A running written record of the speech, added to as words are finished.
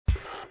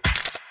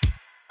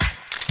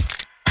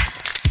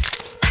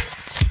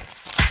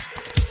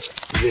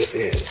This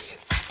is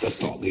the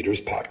Thought Leaders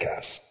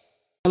Podcast.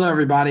 Hello,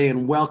 everybody,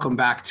 and welcome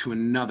back to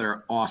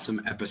another awesome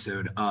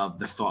episode of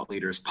the Thought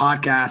Leaders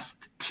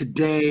Podcast.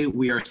 Today,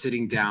 we are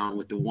sitting down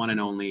with the one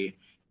and only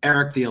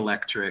Eric the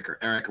Electric, or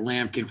Eric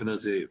Lampkin, for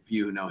those of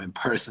you who know him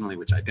personally,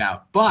 which I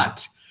doubt.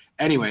 But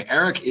anyway,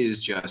 Eric is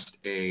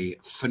just a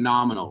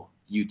phenomenal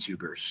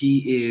YouTuber.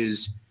 He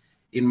is,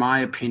 in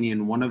my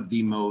opinion, one of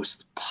the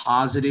most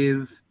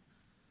positive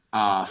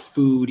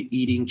food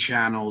eating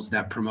channels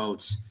that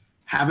promotes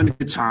having a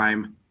good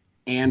time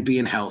and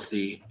being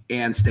healthy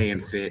and staying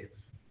fit.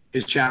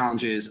 His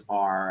challenges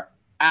are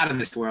out of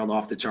this world,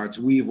 off the charts.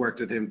 We've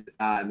worked with him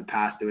in the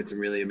past doing some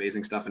really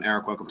amazing stuff. And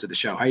Eric, welcome to the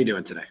show. How are you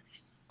doing today?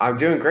 I'm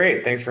doing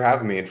great. Thanks for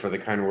having me and for the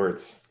kind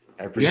words.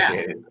 I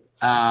appreciate it.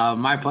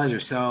 My pleasure.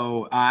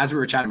 So as we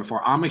were chatting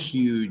before, I'm a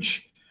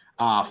huge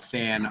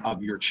fan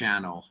of your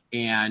channel.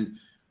 And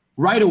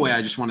right away,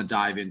 I just want to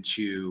dive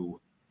into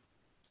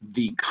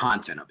the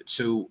content of it.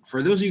 So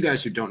for those of you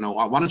guys who don't know,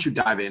 why don't you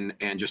dive in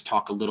and just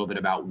talk a little bit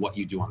about what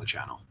you do on the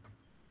channel?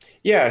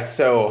 Yeah,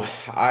 so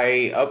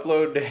I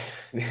upload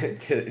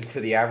to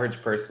the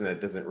average person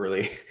that isn't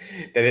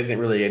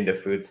really into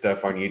food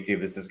stuff on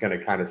YouTube. This is going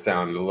to kind of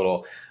sound a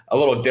little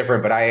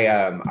different, but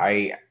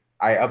I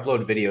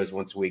upload videos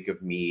once a week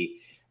of me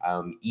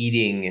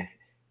eating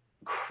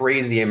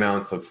crazy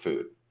amounts of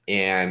food.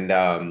 And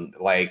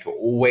like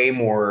way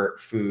more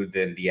food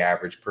than the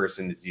average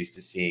person is used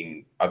to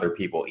seeing other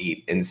people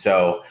eat. And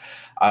so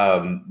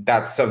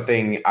that's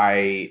something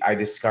I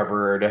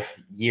discovered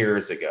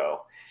years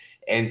ago.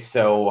 And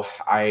so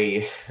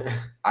I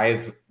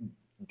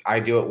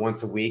do it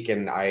once a week,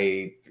 and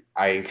I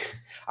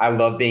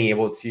love being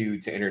able to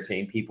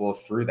entertain people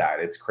through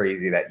that. It's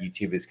crazy that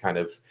YouTube has kind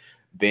of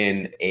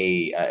been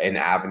an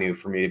avenue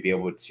for me to be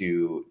able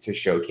to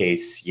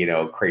showcase,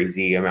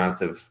 crazy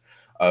amounts of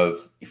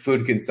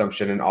food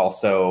consumption, and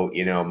also,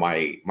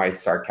 my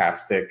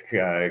sarcastic,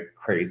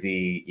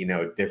 crazy,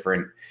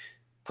 different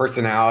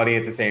personality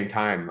at the same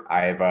time.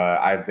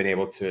 I've been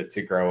able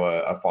to grow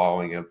a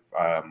following of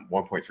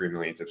 1.3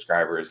 million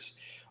subscribers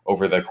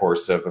over the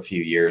course of a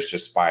few years,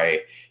 just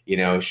by,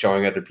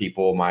 showing other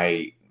people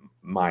my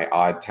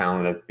odd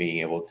talent of being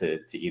able to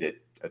eat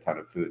a ton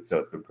of food. So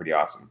it's been pretty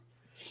awesome.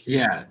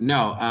 Yeah,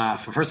 no,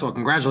 first of all,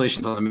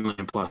 congratulations on the 1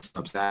 million plus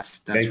subs.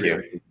 That's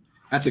really,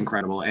 that's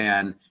incredible.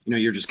 And,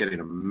 you're just getting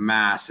a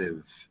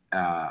massive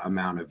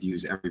amount of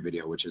views every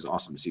video, which is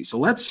awesome to see. So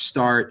let's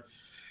start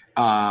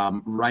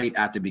right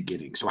at the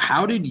beginning. So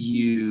how did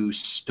you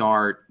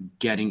start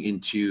getting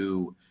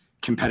into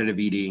competitive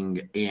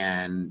eating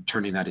and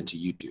turning that into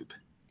YouTube?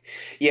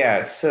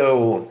 Yeah,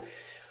 so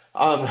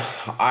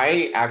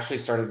I actually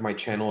started my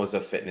channel as a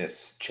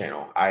fitness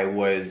channel. I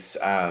was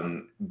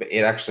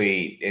it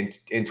actually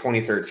in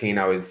 2013.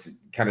 I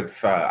was kind of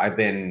I've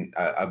been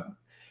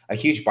a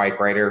huge bike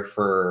rider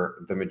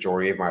for the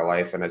majority of my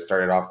life, and I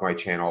started off my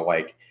channel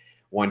like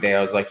one day.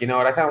 I was like, you know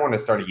what, I kind of want to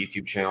start a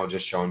YouTube channel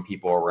just showing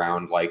people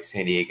around like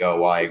San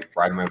Diego while I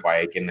ride my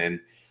bike. And then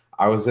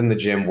I was in the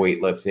gym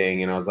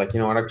weightlifting, and I was like,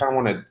 you know what, I kind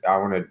of want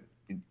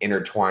to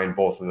intertwine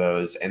both of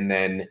those. And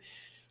then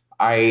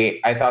I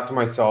thought to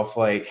myself,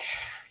 like,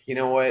 you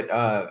know what,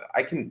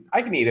 I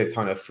can eat a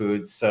ton of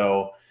food.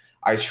 So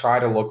I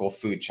tried a local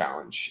food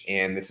challenge.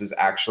 And this is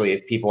actually,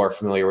 if people are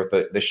familiar with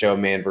the show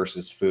Man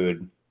vs.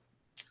 Food,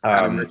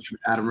 Adam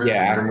Richman, yeah,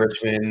 Adam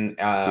Richman,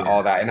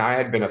 all that. And I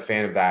had been a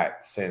fan of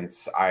that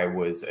since I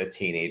was a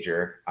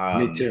teenager.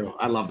 Me too.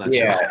 I love that show.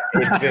 Yeah,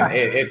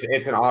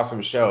 it's an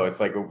awesome show. It's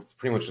like, it's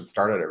pretty much what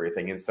started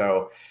everything. And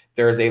so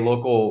there's a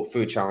local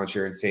food challenge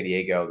here in San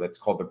Diego that's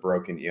called the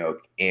Broken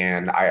Yoke.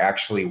 And I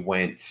actually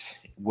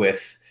went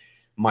with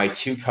my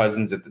two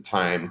cousins at the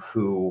time,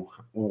 who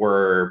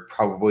were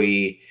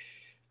probably,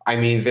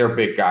 they're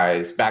big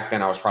guys. Back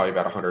then I was probably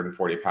about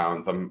 140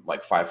 pounds. I'm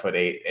like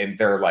 5'8", and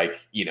they're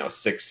like,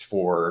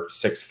 6'4",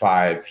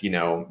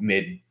 6'5",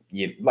 mid,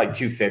 like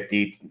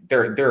 250.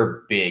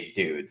 They're big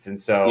dudes. And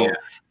so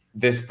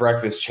this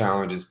breakfast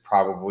challenge is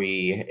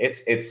probably,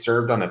 it's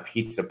served on a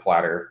pizza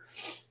platter,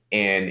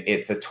 and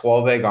it's a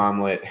 12 egg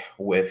omelet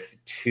with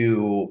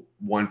 2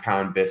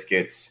 1-pound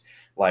biscuits,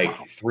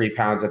 like 3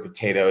 pounds of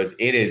potatoes.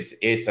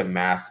 It's a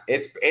mass.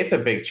 It's a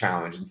big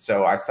challenge. And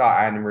so I saw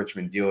Adam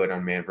Richman do it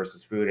on Man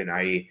vs. Food, and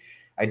I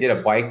did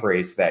a bike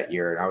race that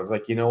year, and I was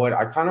like, you know what,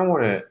 I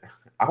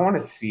want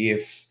to see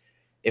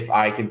if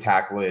I can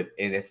tackle it,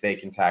 and if they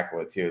can tackle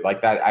it too.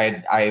 Like that,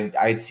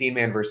 I'd seen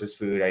Man vs.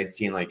 Food. I'd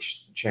seen like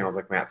channels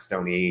like Matt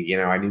Stoney.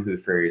 I knew who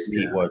Furious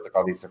Pete was, like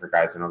all these different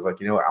guys, and I was like,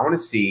 you know what, I want to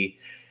see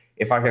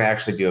if I can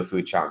actually do a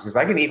food challenge, because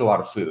I can eat a lot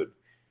of food,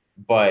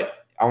 but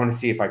I want to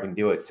see if I can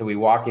do it. So we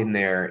walk in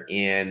there,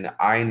 and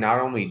I not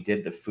only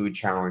did the food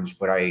challenge,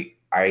 but I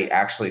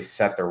actually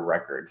set the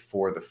record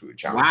for the food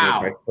challenge.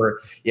 Wow.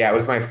 It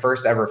was my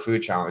first ever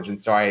food challenge.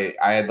 And so I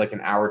had like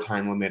an hour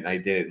time limit, and I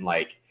did it in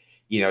like,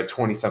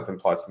 20 something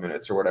plus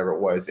minutes or whatever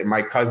it was. And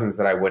my cousins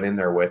that I went in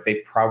there with,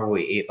 they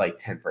probably ate like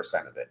 10%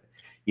 of it,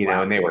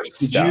 wow. And they were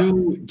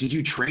stuffed. Did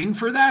you train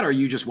for that, or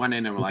you just went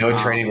in and were like, no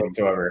training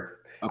whatsoever?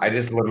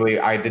 Okay.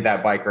 I did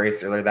that bike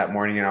race earlier that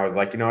morning, and I was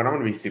like, you know what, I'm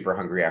going to be super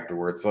hungry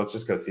afterwards. So let's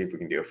just go see if we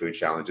can do a food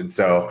challenge. And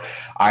so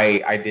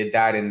I did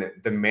that. And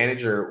the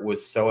manager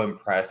was so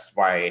impressed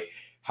by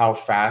how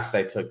fast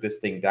I took this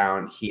thing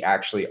down. He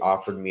actually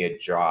offered me a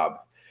job.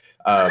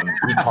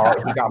 He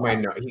got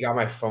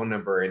my phone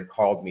number and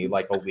called me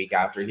like a week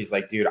after. He's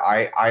like, dude,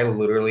 I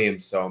literally am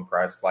so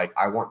impressed. Like,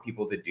 I want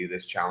people to do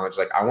this challenge.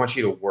 Like, I want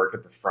you to work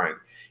at the front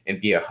and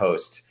be a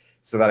host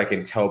so that I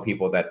can tell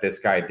people that this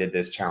guy did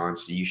this challenge,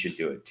 so you should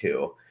do it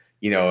too,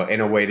 you know, in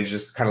a way to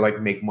just kind of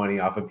like make money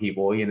off of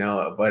people, you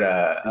know. But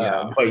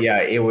yeah,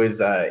 it was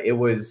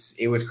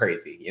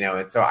crazy, you know.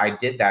 And so I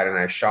did that, and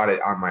I shot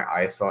it on my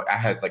iPhone. I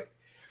had like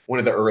one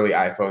of the early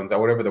iPhones, or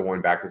whatever the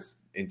one back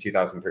was in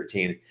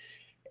 2013.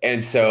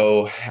 And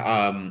so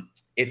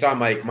it's on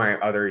my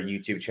other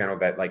YouTube channel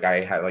that like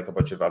I had like a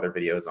bunch of other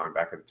videos on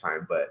back at the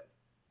time. But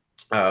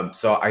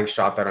so I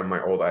shot that on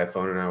my old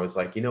iPhone, and I was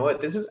like, you know what,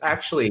 this is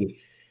actually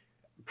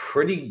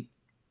pretty,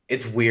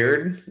 it's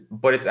weird,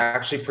 but it's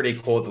actually pretty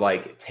cool to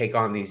like take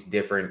on these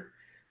different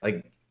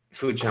like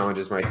food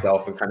challenges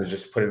myself and kind of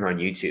just put it on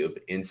YouTube.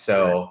 And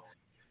so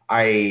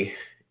I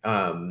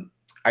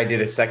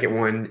did a second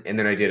one, and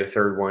then I did a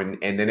third one,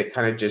 and then it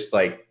kind of just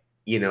like,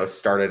 you know,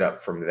 started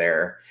up from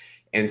there.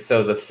 And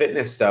so the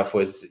fitness stuff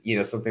was, you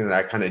know, something that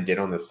I kind of did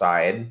on the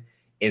side.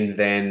 And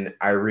then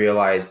I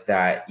realized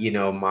that, you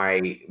know,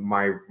 my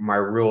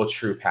real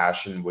true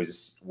passion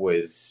was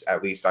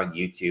at least on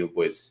YouTube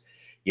was,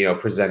 you know,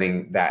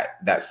 presenting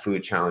that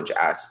food challenge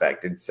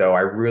aspect. And so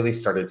I really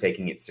started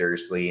taking it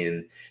seriously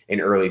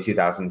in early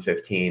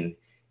 2015.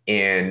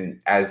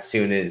 And as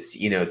soon as,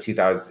 you know,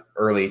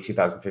 early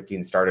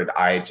 2015 started,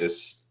 I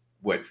just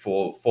went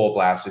full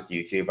blast with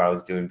YouTube. I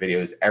was doing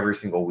videos every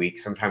single week,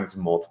 sometimes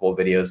multiple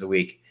videos a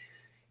week.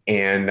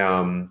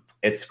 And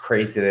it's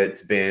crazy that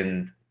it's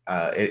been,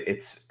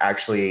 it's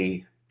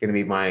actually going to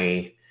be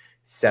my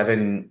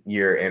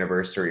 7-year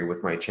anniversary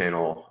with my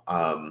channel.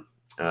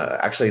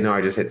 Actually, no, I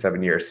just hit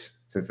 7 years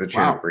since the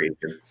channel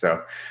creation.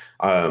 So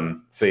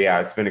yeah,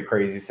 it's been a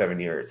crazy 7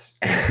 years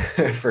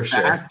for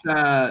sure.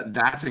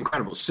 That's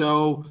incredible.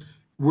 So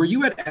were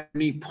you at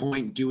any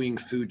point doing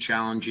food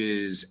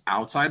challenges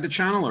outside the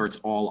channel, or it's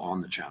all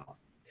on the channel?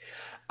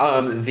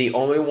 The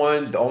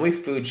only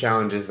food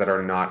challenges that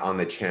are not on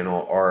the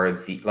channel are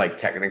the like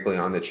technically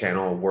on the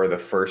channel were the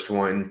first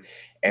one,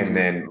 and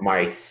then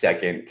my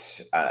second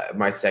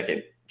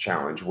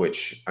challenge,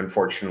 which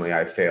unfortunately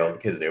I failed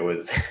because it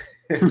was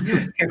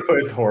it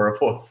was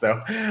horrible. So,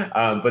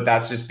 but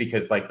that's just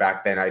because like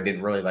back then I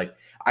didn't really like.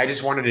 I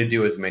just wanted to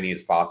do as many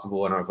as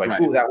possible, and I was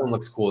like, "Ooh, that one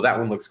looks cool. That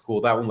one looks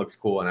cool. That one looks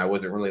cool." And I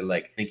wasn't really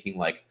like thinking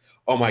like,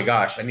 "Oh my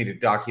gosh, I need to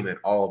document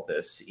all of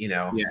this," you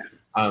know.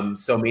 Yeah.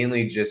 So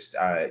mainly just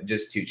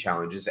 2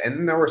 challenges, and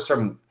then there were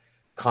some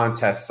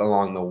contests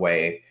along the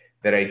way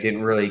that I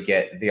didn't really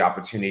get the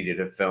opportunity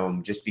to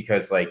film, just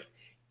because like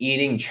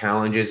eating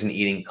challenges and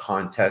eating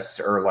contests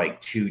are like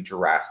 2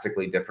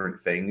 drastically different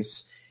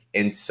things.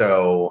 And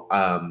so,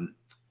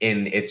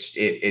 and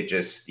it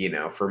just, you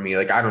know, for me,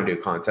 like I don't do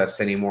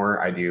contests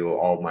anymore. I do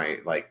all my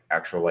like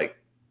actual like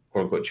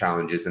quote unquote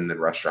challenges, and then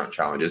restaurant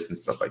challenges and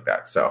stuff like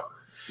that. So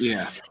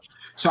yeah.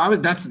 So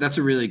that's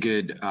a really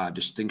good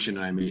distinction,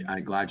 and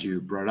I'm glad you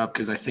brought it up,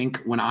 because I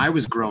think when I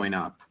was growing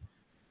up,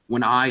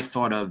 when I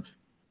thought of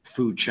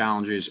food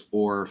challenges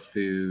or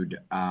food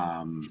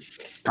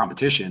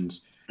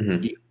competitions,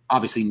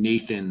 obviously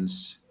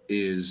Nathan's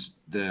is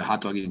the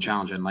hot dog eating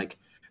challenge, and like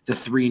the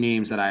 3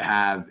 names that I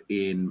have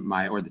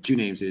or the 2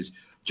 names is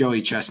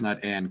Joey Chestnut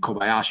and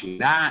Kobayashi.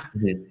 That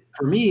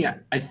for me,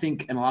 I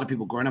think, and a lot of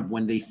people growing up,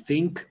 when they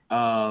think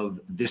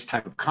of this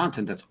type of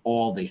content, that's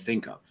all they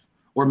think of.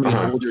 Or maybe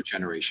an older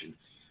generation.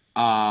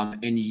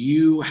 And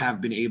you have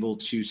been able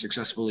to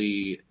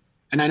successfully,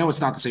 and I know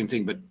it's not the same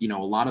thing, but you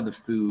know, a lot of the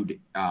food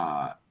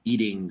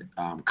eating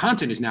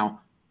content is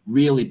now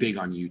really big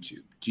on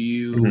YouTube. Do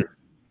you,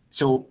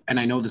 so,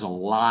 and I know there's a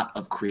lot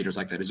of creators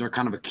like that. Is there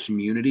kind of a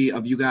community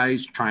of you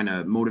guys trying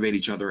to motivate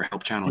each other,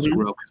 help channels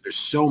grow? Because there's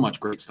so much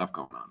great stuff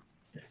going on.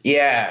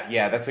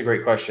 Yeah, that's a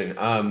great question.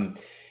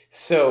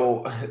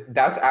 So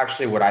that's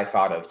actually what I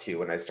thought of too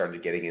when I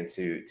started getting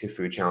into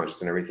food challenges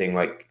and everything.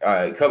 Like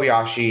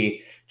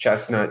Kobayashi,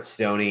 Chestnut,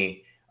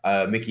 Stoney,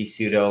 Mickey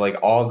Sudo, like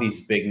all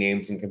these big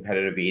names in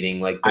competitive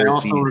eating. Like I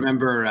also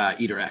remember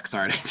Eater X.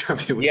 Sorry to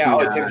interrupt you. With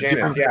Tim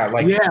Janus.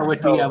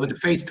 With the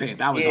face paint.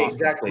 That was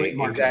awesome.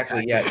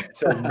 Exactly. Yeah.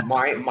 So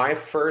my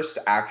first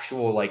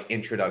actual like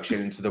introduction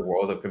into the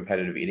world of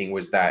competitive eating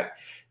was that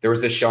there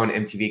was a show on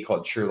MTV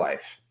called True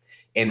Life.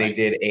 And they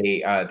did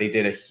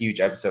a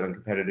huge episode on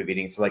competitive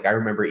eating. So like I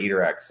remember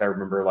Eater X, I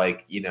remember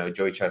like, you know,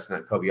 Joey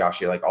Chestnut,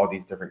 Kobayashi, like all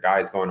these different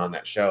guys going on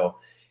that show.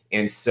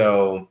 And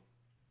so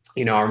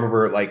I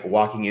remember like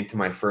walking into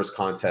my first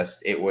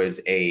contest. It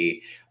was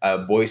a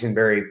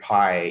boysenberry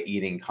pie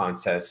eating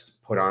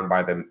contest put on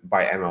by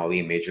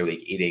MLE, Major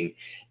League Eating,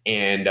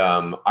 and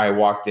I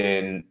walked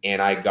in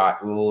and I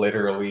got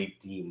literally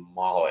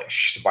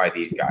demolished by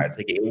these guys.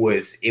 Like it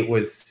was a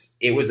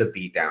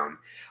beatdown.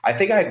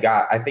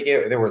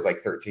 There was like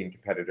 13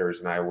 competitors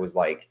and I was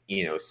like,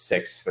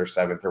 sixth or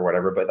seventh or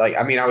whatever. But like,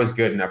 I mean, I was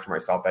good enough for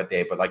myself that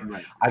day. But like,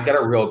 Right. I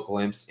got a real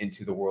glimpse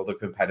into the world of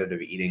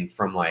competitive eating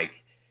from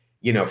like,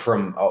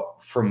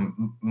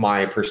 from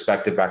my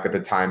perspective back at the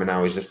time. And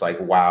I was just like,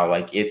 wow,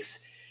 like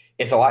it's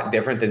a lot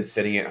different than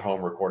sitting at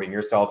home recording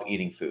yourself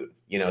eating food.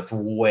 It's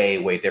way,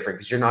 way different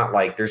because you're not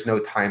like, there's no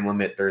time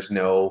limit. There's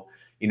no,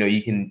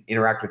 you can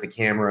interact with the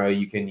camera.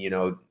 You can,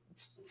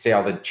 say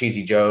all the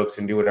cheesy jokes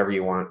and do whatever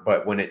you want.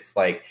 But when it's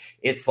like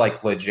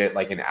legit,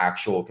 like an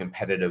actual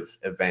competitive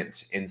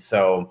event. And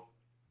so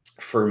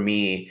for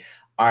me,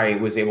 I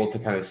was able to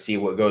kind of see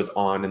what goes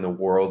on in the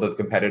world of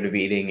competitive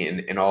eating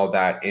and all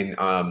that.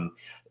 And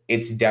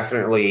it's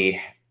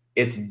definitely,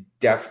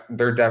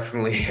 they're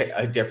definitely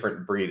a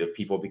different breed of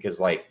people because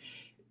like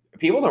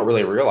people don't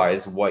really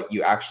realize what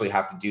you actually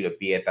have to do to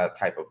be at that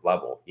type of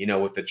level,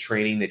 with the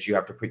training that you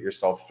have to put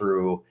yourself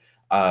through,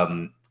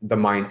 the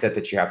mindset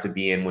that you have to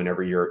be in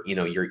whenever you're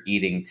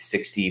eating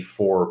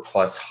 64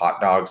 plus hot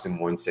dogs in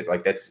one sit.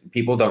 Like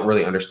people don't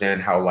really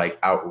understand how like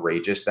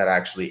outrageous that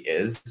actually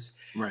is.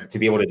 Right. To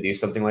be able to do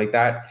something like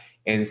that.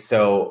 And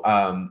so,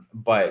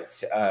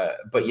 but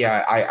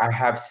yeah, I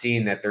have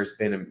seen that there's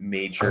been a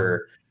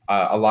major,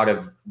 a lot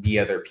of the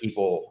other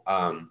people,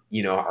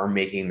 are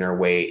making their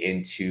way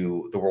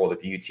into the world of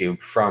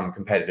YouTube from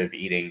competitive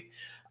eating,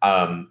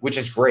 which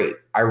is great.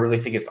 I really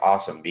think it's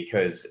awesome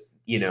because,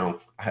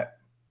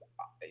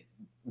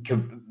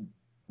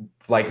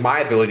 like my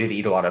ability to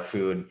eat a lot of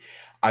food,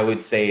 I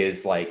would say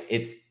is like,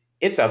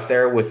 it's up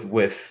there with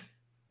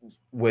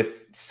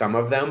some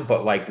of them,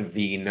 but like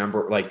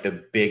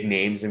the big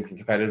names in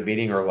competitive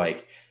eating are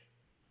like,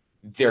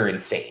 they're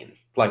insane.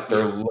 Like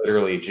they're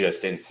literally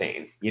just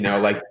insane.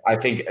 Like I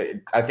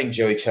think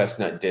Joey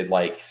Chestnut did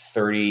like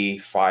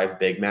 35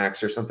 Big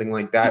Macs or something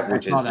like that,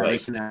 which is like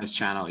recently on his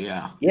channel.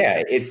 Yeah.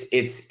 Yeah,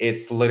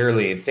 it's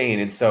literally insane.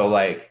 And so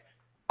like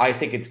I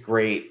think it's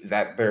great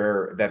that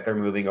they're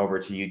moving over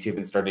to YouTube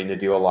and starting to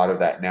do a lot of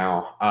that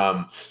now.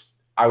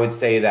 I would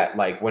say that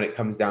like when it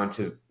comes down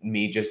to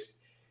me just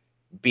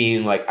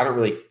being like, I don't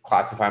really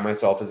classify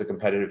myself as a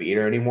competitive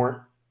eater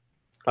anymore.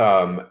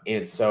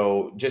 And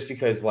so just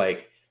because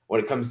like when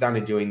it comes down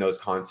to doing those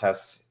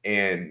contests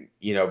and,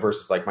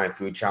 versus like my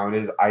food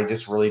challenges, I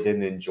just really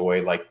didn't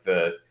enjoy like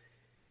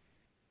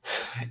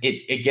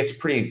it gets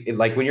pretty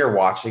like when you're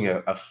watching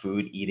a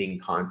food eating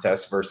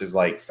contest versus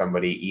like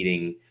somebody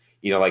eating,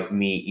 like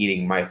me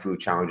eating my food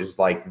challenges,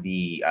 like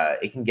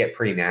it can get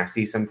pretty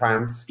nasty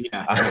sometimes.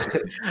 Yeah.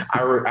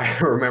 I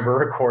remember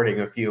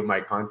recording a few of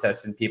my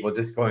contests and people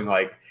just going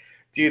like,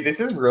 dude, this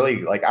is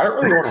really like, I don't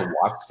really want to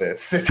watch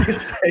this.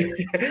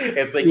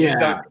 It's like you're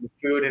dumping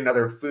food and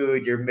other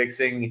food, you're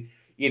mixing,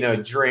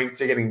 drinks,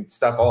 you're getting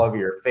stuff all over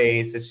your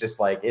face. It's just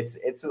like, it's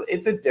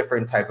a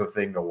different type of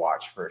thing to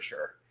watch for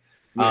sure.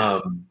 Yeah.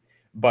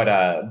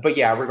 But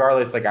yeah,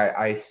 regardless, like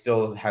I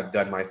still have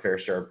done my fair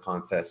share of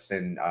contests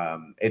and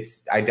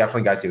I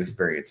definitely got to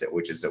experience it,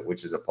 which is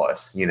a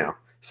plus,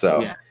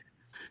 so. Yeah.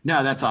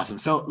 No, that's awesome.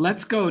 So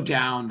let's go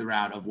down the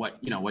route of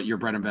what your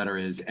bread and butter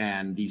is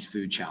and these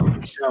food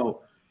challenges.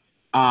 So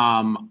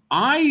I'm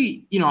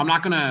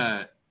not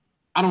gonna,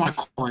 I don't want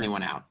to call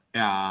anyone out.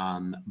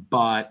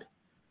 But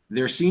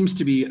there seems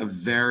to be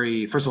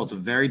first of all, it's a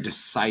very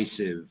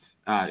divisive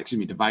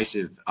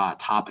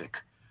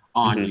topic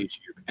on YouTube.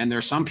 And there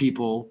are some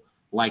people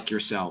like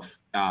yourself,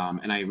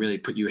 and I really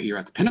put you here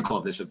at the pinnacle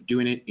of this, of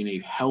doing it in a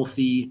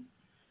healthy,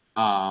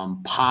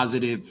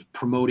 positive,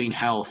 promoting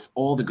health,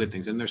 all the good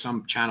things. And there's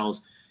some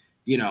channels,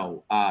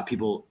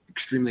 people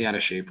extremely out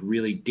of shape,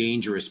 really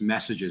dangerous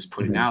messages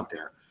putting out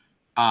there.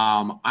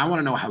 I want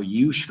to know how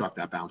you struck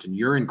that balance, and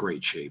you're in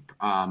great shape.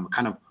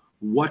 Kind of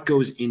what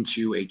goes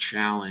into a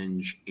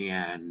challenge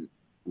and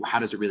how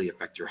does it really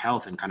affect your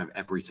health and kind of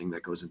everything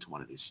that goes into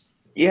one of these?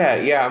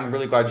 Yeah. I'm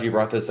really glad you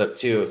brought this up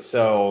too.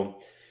 So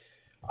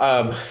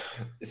I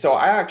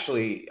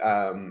actually,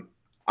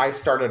 I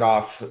started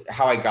off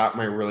how I got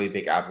my really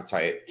big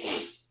appetite.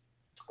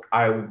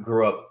 I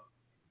grew up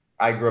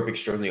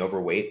extremely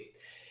overweight.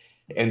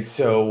 And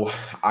so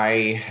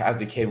I,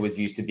 as a kid, was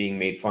used to being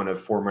made fun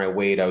of for my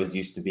weight. I was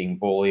used to being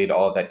bullied,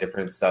 all of that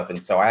different stuff.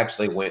 And so I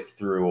actually went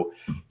through,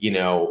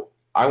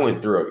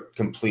 a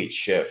complete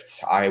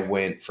shift. I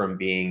went from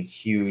being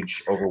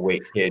huge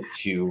overweight kid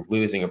to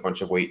losing a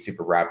bunch of weight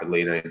super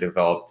rapidly. And I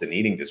developed an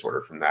eating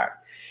disorder from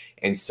that.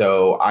 And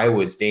so I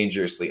was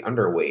dangerously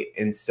underweight.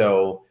 And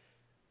so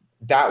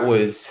that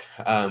was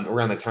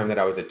around the time that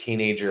I was a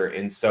teenager.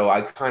 And so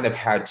I kind of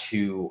had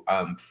to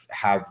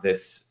have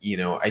this,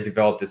 I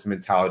developed this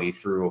mentality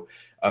through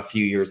a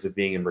few years of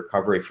being in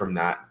recovery from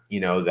that,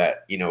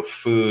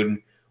 food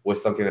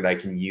was something that I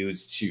can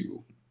use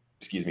to,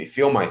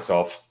 fuel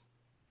myself.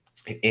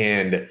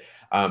 And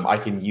I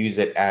can use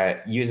it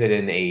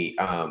in a,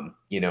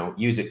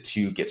 use it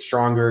to get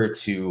stronger,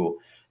 to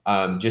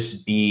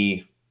just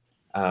be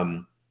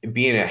in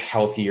a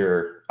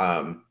healthier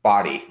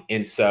body.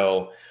 And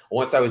so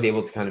once I was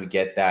able to kind of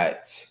get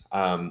that,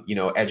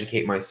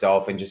 educate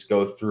myself and just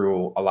go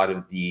through a lot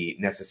of the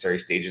necessary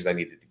stages I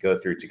needed to go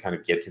through to kind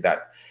of get to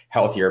that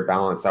healthier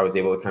balance, I was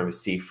able to kind of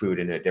see food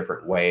in a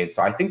different way. And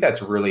so I think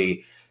that's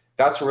really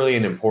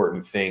an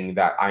important thing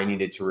that I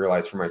needed to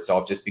realize for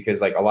myself, just because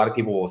like a lot of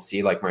people will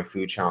see like my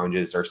food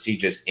challenges or see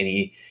just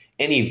any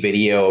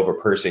video of a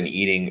person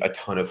eating a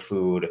ton of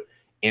food,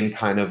 and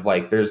kind of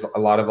like there's a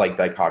lot of like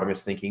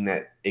dichotomous thinking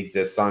that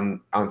exists on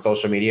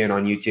social media and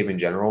on YouTube in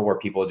general, where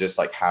people just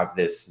like have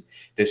this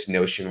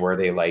notion where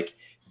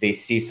they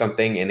see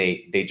something and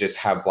they just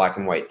have black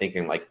and white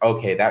thinking, like,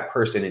 okay, that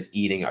person is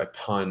eating a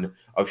ton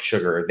of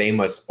sugar, they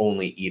must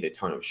only eat a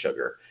ton of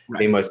sugar. Right.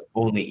 They must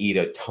only eat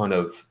a ton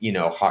of,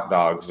 hot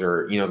dogs,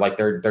 or, like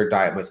their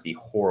diet must be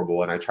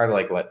horrible. And I try to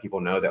like let people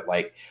know that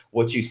like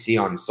what you see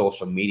on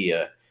social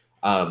media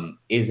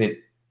isn't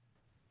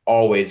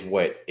always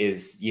what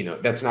is,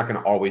 that's not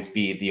going to always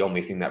be the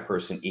only thing that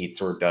person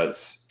eats or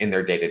does in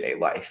their day-to-day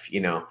life,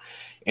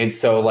 And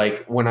so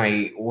like when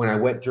I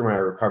went through my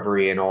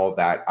recovery and all of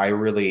that, I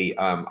really,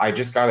 I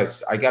got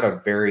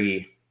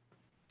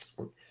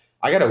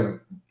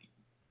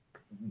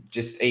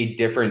a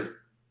different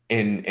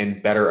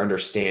and better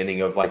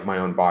understanding of like my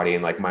own body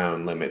and like my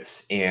own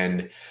limits.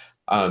 And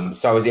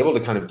so I was able to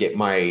kind of get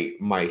my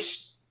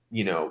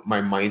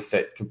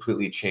mindset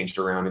completely changed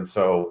around. And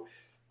so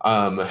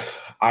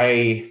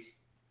I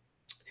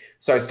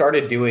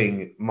started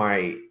doing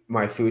my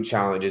food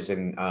challenges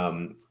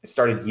and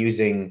started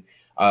using,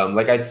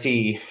 like I'd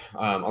see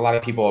a lot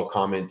of people have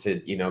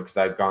commented, because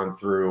I've gone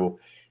through,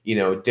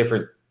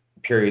 different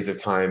periods of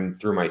time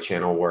through my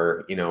channel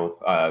where,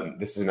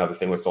 this is another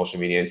thing with social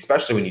media,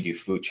 especially when you do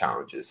food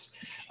challenges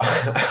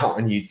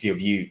on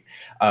YouTube.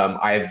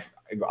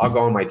 I'll go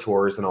on my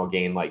tours and I'll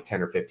gain like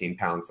 10 or 15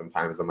 pounds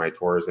sometimes on my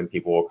tours, and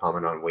people will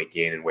comment on weight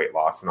gain and weight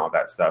loss and all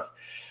that stuff.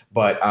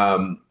 But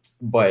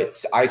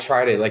I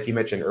try to, like you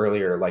mentioned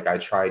earlier, like I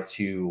try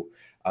to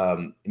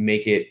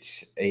make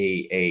it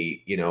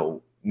a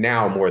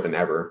now more than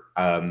ever,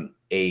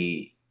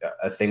 a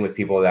thing with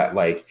people that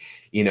like,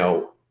 eating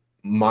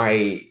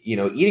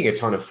a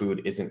ton of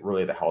food isn't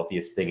really the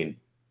healthiest thing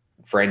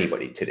for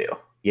anybody to do,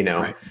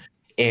 Right.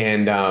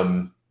 And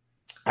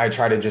I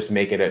try to just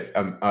make it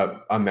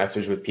a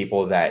message with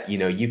people that,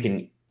 you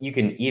can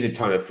eat a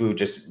ton of food,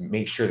 just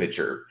make sure that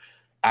you're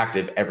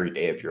active every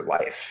day of your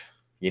life.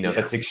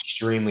 That's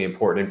extremely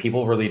important. And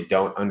people really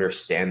don't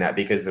understand that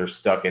because they're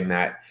stuck in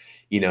that,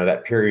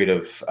 that period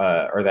of,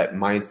 or that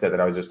mindset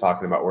that I was just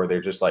talking about, where they're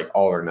just like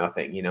all or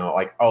nothing,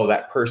 like, oh,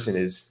 that person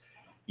is,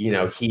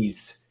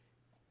 he's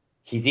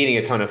eating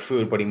a ton of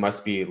food, but he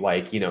must be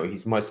like, he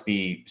must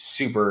be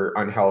super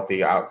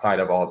unhealthy outside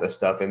of all this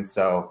stuff. And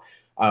so,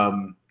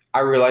 I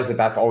realize that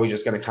that's always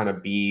just going to kind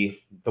of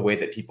be the way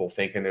that people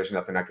think, and there's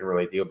nothing I can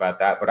really do about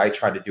that. But I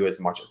try to do as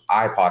much as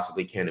I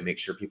possibly can to make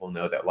sure people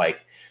know that,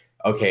 like,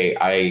 okay,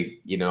 I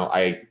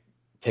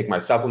take my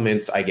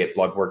supplements, I get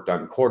blood work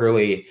done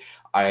quarterly.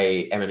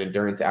 I am an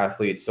endurance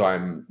athlete, so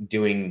I'm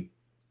doing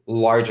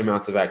large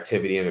amounts of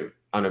activity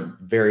on a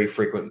very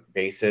frequent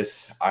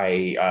basis.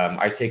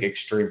 I take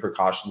extreme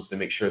precautions to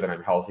make sure that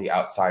I'm healthy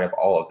outside of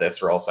all of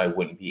this, or else I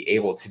wouldn't be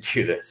able to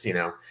do this,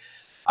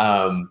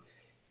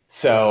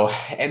 So,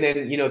 and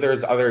then,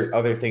 there's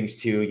other things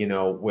too,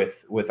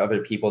 with other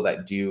people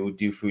that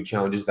do food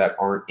challenges that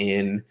aren't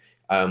in,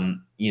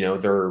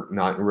 they're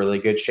not in really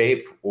good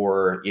shape,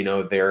 or,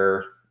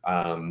 they're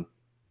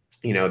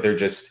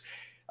just,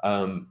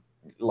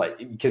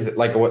 because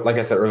like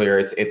I said earlier,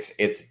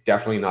 it's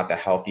definitely not the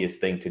healthiest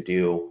thing to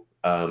do,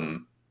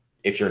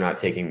 if you're not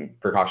taking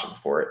precautions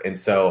for it. And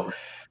so,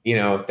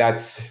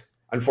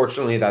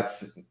 unfortunately,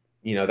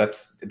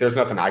 there's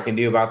nothing I can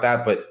do about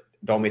that, but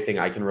the only thing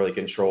I can really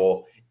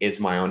control is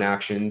my own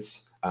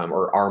actions,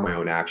 or are my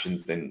own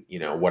actions, and,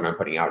 what I'm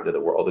putting out into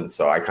the world. And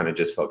so I kind of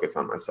just focus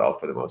on myself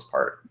for the most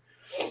part.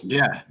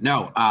 Yeah,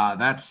 no,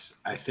 I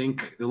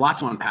think a lot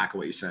to unpack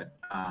what you said.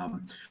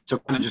 So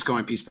kind of just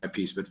going piece by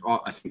piece, but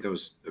I think that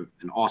was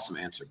an awesome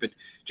answer. But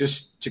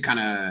just to kind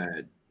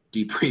of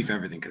debrief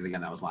everything, because again,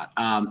 that was a lot.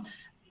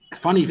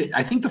 Funny,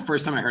 I think the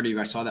first time I heard of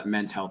you, I saw that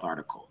Men's Health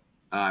article.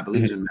 I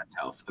believe it was in Men's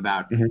Health,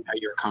 about how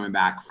you're coming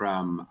back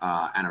from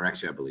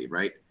anorexia, I believe,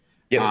 right?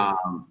 Yeah.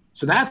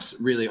 So that's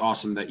really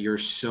awesome that you're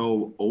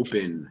so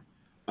open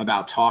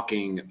about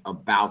talking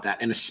about that,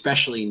 and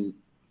especially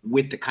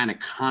with the kind of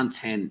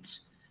content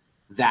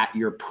that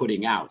you're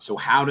putting out. So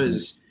how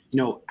does,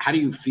 how do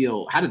you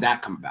feel, how did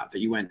that come about, that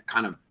you went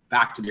kind of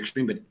back to the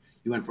extreme, but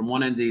you went from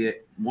one end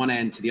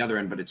to the other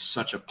end, but it's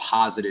such a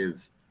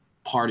positive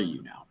part of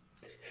you now?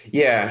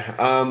 Yeah.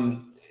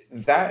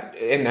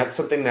 That's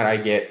something that I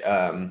get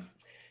a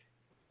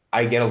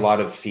lot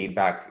of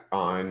feedback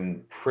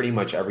on pretty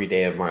much every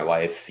day of my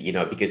life,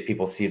 because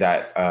people see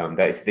that,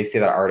 that they see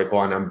that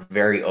article, and I'm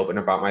very open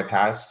about my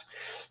past.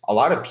 A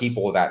lot of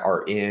people that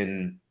are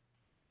in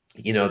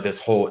this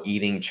whole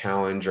eating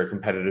challenge or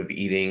competitive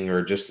eating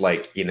or just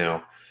like,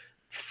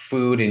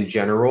 food in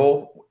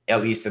general,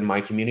 at least in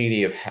my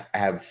community,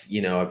 have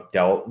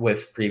dealt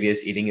with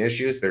previous eating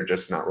issues. They're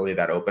just not really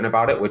that open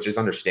about it, which is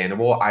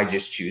understandable. I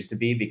just choose to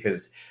be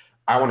because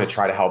I want to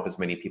try to help as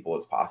many people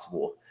as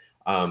possible.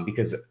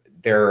 Because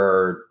there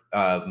are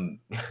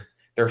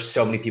there are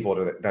so many people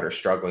that are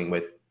struggling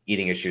with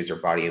eating issues or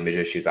body image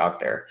issues out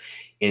there,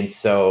 and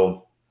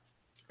so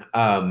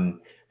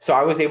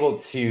I was able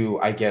to,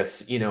 I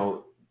guess,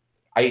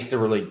 I used to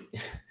really,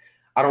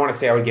 I don't want to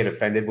say I would get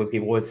offended when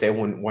people would say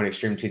one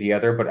extreme to the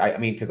other, but I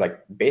mean, because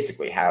like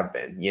basically have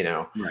been,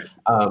 Right.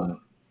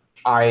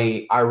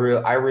 I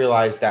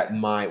realized that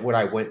what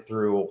I went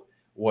through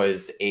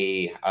was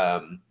a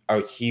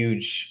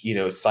huge,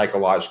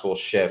 psychological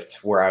shift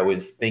where I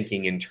was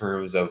thinking in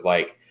terms of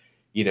like,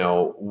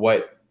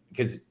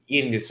 because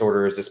eating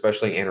disorders,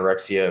 especially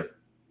anorexia,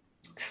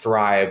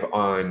 thrive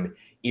on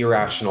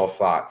irrational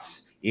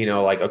thoughts.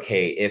 Like,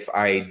 okay, if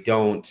I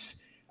don't,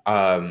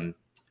 or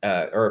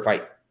if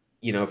I,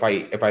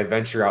 if I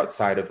venture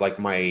outside of like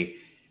my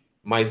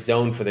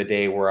zone for the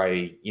day where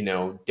I,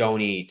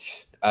 don't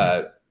eat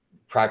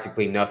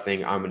practically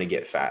nothing, I'm going to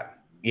get fat,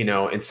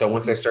 And so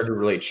once I started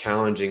really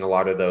challenging a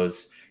lot of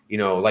those,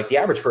 like the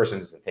average person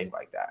doesn't think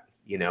like that,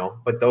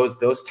 but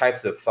those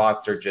types of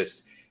thoughts are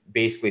just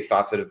basically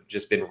thoughts that have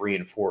just been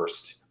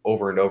reinforced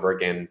over and over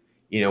again,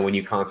 when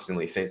you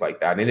constantly think like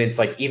that. And it's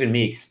like, even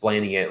me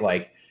explaining it,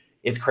 like,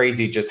 it's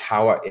crazy just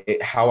how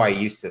I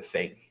used to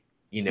think,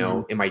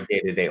 in my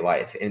day-to-day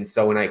life. And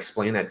so when I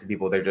explain that to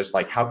people, they're just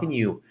like, how could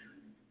you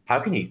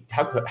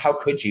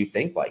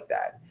think like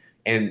that?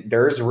 And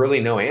there's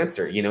really no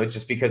answer,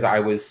 just because I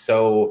was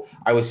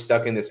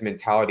stuck in this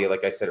mentality.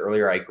 Like I said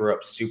earlier, I grew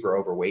up super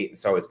overweight. And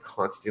so I was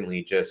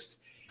constantly just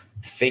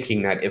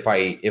thinking that if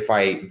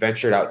I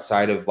ventured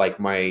outside of like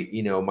my,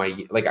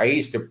 like I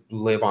used to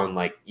live on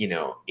like,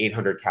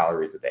 800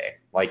 calories a day,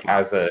 like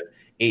as a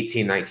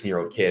 18,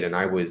 19-year-old kid. And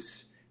I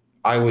was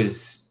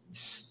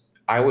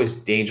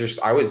dangerous.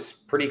 I was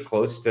pretty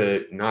close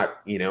to not,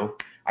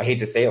 I hate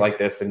to say it like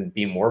this and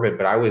be morbid,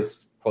 but I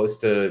was close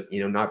to,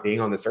 not being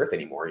on this earth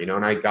anymore,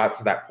 and I got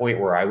to that point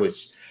where I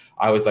was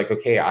like,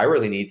 okay, I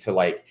really need to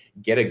like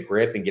get a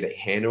grip and get a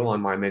handle on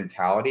my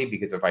mentality,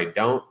 because if I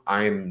don't,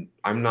 I'm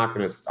not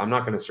going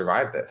to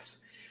survive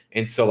this.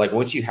 And so like,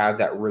 once you have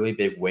that really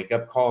big wake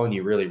up call and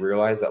you really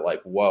realize that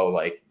like, whoa,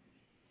 like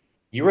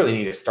you really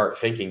need to start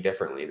thinking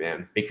differently,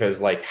 man,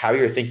 because like how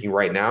you're thinking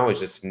right now is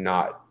just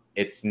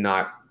it's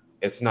not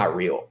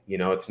real.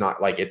 It's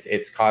not like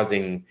it's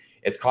causing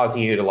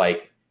you to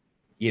like,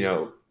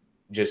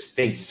 just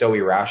think so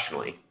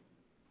irrationally.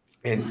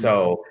 And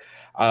so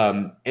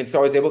I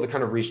was able to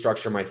kind of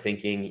restructure my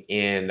thinking.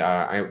 And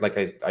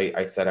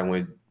I said,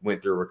 I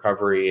went through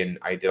recovery, and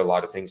I did a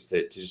lot of things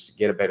to just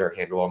get a better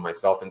handle on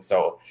myself. And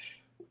so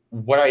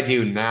what I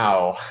do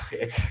now,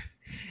 it's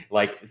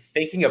like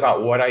thinking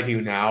about what I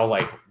do now,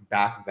 like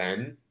back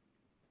then,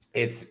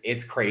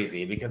 it's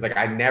crazy, because like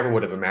I never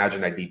would have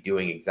imagined I'd be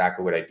doing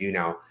exactly what I do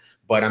now.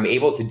 But I'm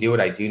able to do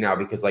what I do now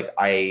because like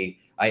I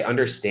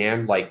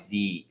understand like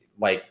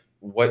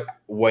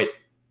what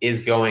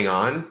is going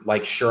on.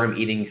 Like, sure, I'm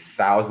eating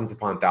thousands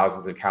upon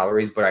thousands of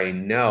calories, but I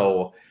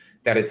know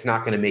that it's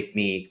not going to make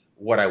me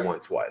what I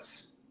once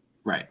was.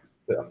 Right.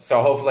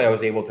 So hopefully I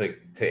was able to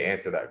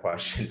answer that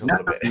question a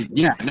little bit.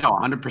 Yeah, no,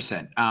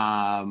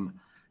 100%.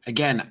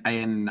 Again,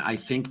 and I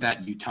think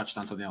that you touched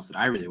on something else that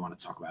I really want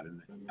to talk about,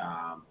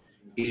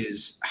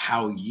 is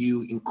how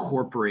you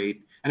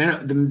incorporate, and I know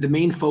the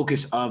main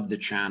focus of the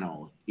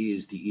channel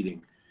is the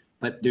eating,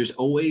 but there's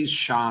always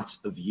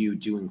shots of you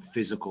doing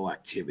physical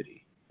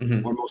activity.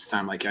 Mm-hmm. Or most of the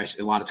time, like a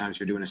lot of times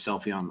you're doing a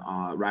selfie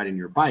on riding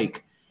your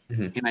bike.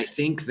 Mm-hmm. And I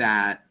think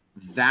that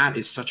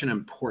is such an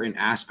important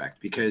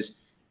aspect, because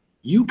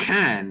you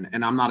can,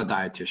 and I'm not a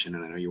dietitian,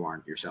 and I know you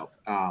aren't yourself,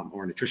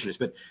 or a nutritionist,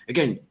 but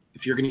again,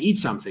 if you're going to eat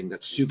something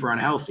that's super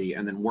unhealthy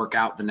and then work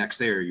out the next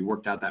day, or you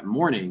worked out that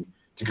morning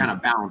to kind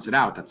of balance it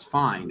out, that's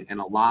fine. And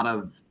a lot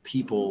of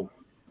people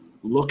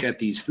look at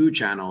these food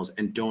channels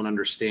and don't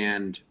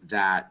understand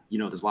that,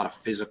 there's a lot of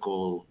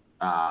physical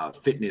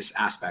fitness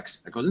aspects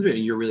that goes into it,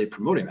 and you're really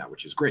promoting that,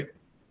 which is great.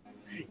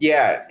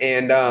 Yeah.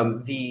 And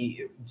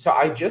so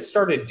I just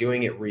started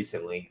doing it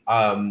recently.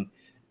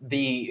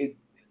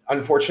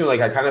 Unfortunately,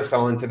 like I kind of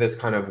fell into this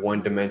kind of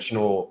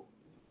one-dimensional,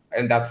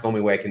 and that's the only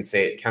way I can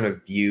say it, kind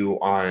of view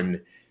on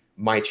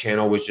my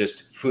channel was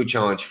just food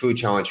challenge, food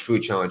challenge,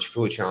 food challenge,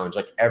 food challenge.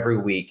 Like every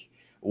week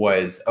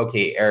was,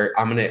 okay, Eric,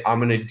 I'm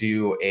gonna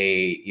do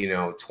a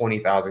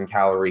 20,000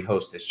 calorie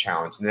Hostess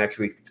challenge. The next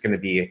week it's gonna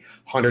be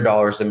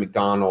 $100 at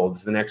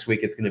McDonald's. The next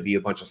week it's gonna be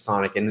a bunch of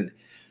Sonic. And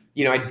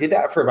I did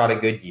that for about a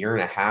good year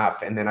and a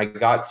half. And then I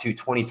got to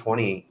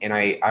 2020, and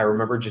I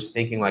remember just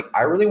thinking like,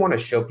 I really want to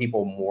show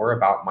people more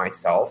about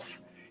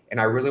myself. And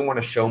I really want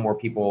to show more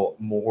people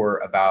more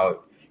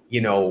about,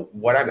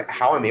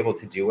 how I'm able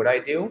to do what I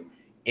do.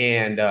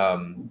 And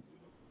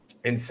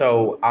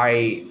so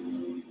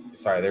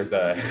sorry, there's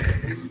a,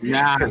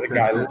 there's a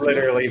guy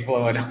literally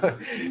blowing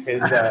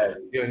his,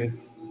 doing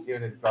his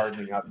doing his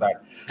gardening outside.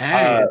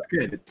 Hey, it's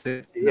good. It's not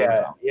a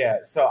problem. Yeah.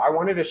 So I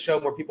wanted to show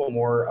more people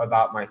more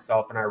about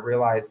myself, and I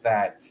realized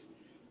that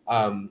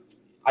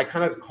I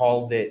kind of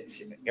called it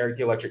Eric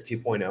the Electric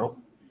 2.0.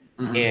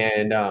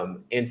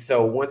 And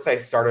so once I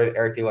started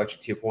Eric the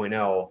Electric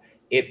 2.0,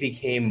 it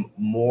became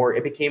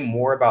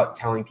more about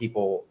telling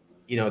people,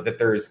 that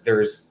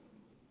there's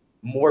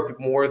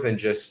more than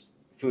just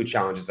food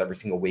challenges every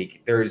single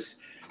week. There's,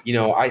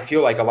 I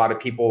feel like a lot of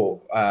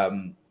people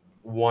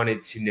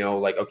wanted to know,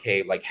 like,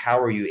 okay, like,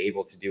 how are you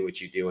able to do what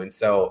you do? And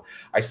so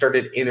I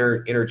started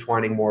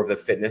intertwining more of the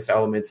fitness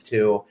elements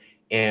too.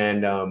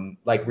 And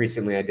like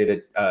recently I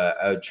did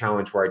a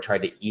challenge where I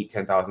tried to eat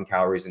 10,000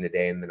 calories in a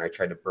day, and then I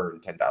tried to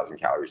burn 10,000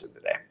 calories in a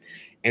day.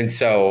 And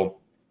so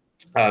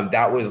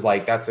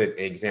that's an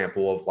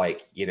example of,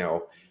 like,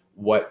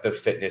 what the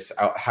fitness,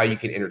 how you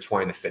can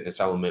intertwine the fitness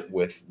element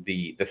with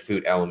the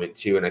food element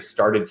too. And I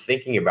started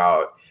thinking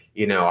about,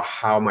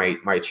 how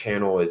my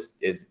channel is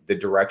the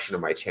direction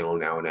of my channel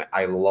now. And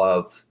I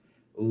love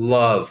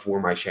where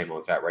my channel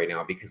is at right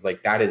now, because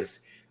like that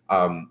is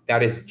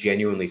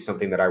genuinely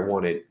something that I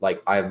wanted.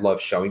 Like, I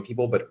love showing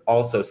people, but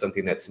also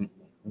something that's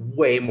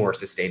way more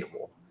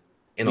sustainable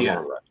in the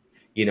long run,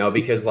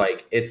 because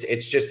like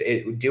it's just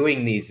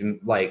doing these,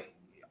 like,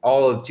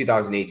 all of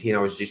 2018, I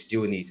was just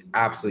doing these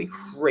absolutely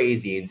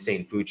crazy,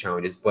 insane food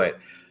challenges. But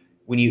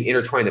when you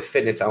intertwine the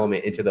fitness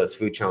element into those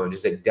food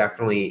challenges, it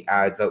definitely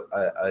adds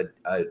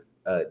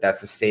that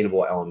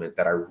sustainable element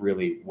that I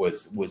really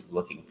was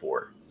looking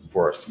for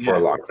a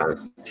long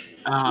time.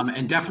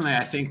 And definitely,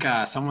 I think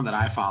someone that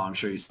I follow, I'm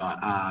sure you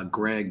saw,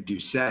 Greg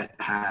Doucette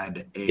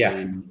had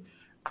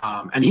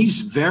and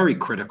he's very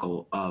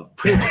critical of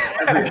pretty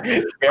much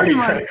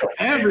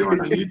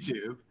everyone on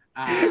YouTube.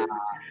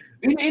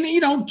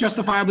 And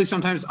justifiably,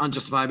 sometimes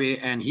unjustifiably.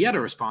 And he had a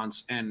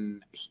response,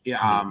 and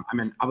I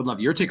mean, I would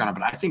love your take on it,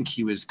 but I think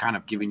he was kind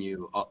of giving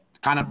you,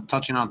 kind of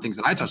touching on things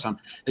that I touched on,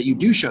 that you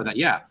do show that,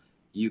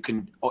 you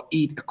can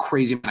eat a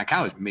crazy amount of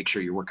calories, but make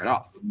sure you work it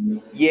off.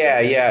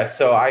 Yeah.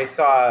 So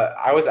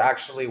I was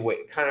actually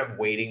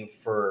waiting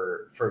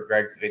for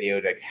Greg's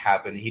video to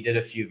happen. He did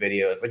a few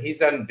videos, like he's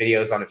done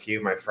videos on a few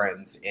of my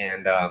friends.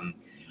 And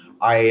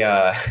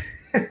I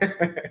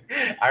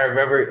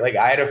remember, like,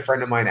 I had a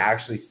friend of mine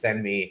actually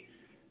send me,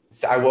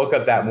 so I woke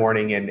up that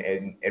morning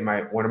and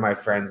one of my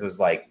friends was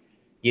like,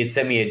 he had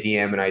sent me a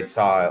DM, and I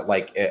saw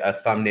like a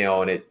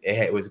thumbnail, and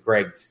it was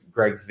Greg's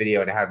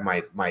video, and it had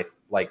my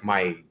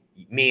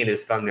me and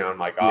his thumbnail. I'm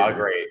like, oh,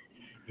 great,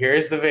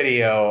 here's the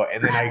video.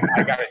 And then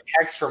I got a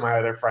text from my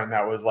other friend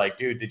that was like,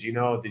 dude, did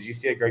you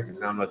see it, Greg's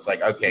video? And it's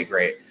like, okay,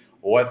 great,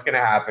 what's gonna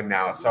happen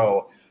now?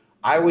 So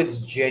I was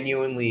very,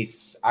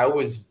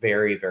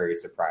 very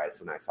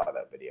surprised when I saw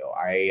that video.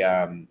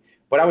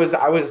 But I was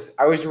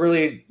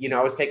really,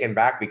 I was taken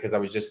back, because I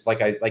was just like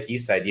you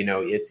said,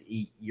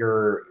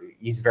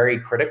 he's very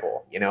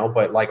critical,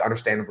 but like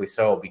understandably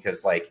so,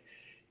 because like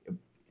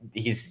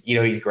he's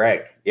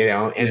Greg,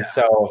 and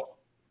so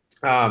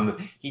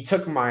he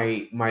took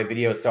my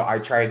video. So I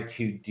tried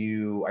to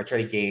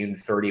gain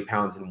 30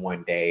 pounds in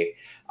one day.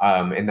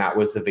 And that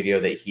was the video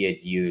that he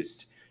had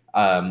used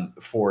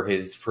for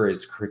his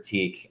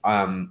critique.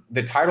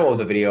 The title of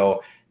the video.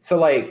 So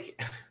like,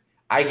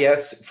 I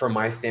guess from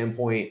my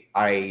standpoint,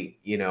 when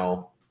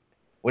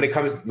it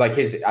comes like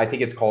I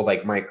think it's called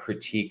like my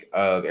critique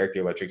of Eric the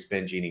Electric's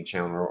binge eating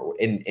channel, or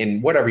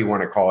in whatever you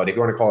want to call it. If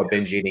you want to call it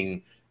binge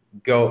eating,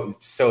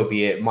 so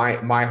be it.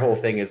 My whole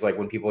thing is like,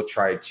 when people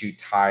try to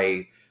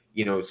tie,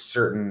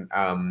 certain,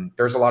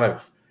 there's a lot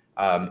of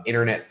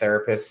internet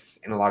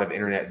therapists and a lot of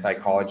internet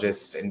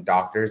psychologists and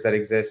doctors that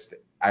exist.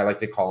 I like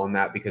to call them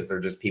that, because they're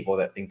just people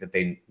that think that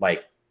they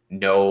like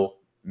know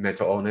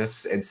mental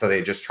illness, and so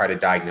they just try to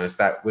diagnose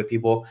that with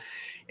people.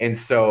 And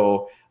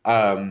so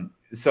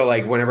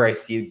like whenever I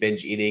see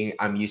binge eating,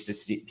 I'm used to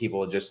see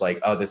people just like,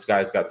 oh, this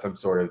guy's got some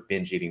sort of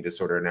binge eating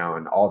disorder now,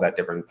 and all that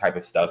different type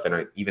of stuff.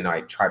 And even though I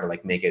try to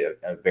like make it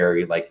a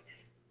very like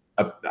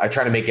I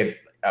try to make it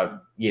a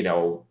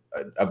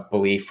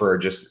belief, or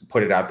just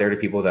put it out there to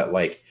people that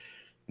like,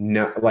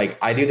 no, like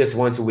I do this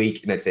once a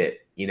week and that's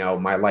it.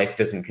 My life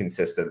doesn't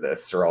consist of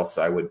this, or else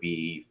I would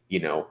be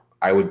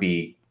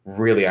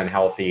really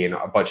unhealthy and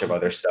a bunch of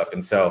other stuff.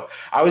 And so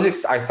I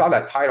saw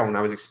that title, and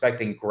I was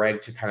expecting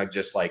Greg to kind of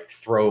just like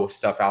throw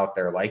stuff out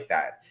there like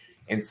that.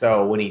 And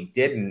so when he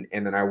didn't,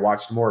 and then I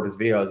watched more of his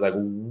video, I was like,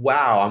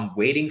 wow, I'm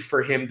waiting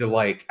for him to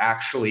like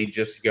actually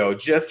just go,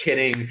 just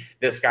kidding,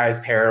 this guy's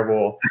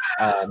terrible.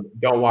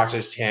 Don't watch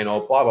his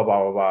channel, blah, blah,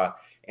 blah, blah, blah.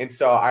 And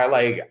so I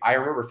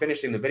remember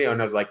finishing the video, and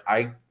I was like,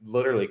 I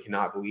literally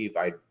cannot believe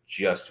I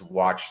just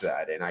watched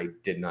that, and I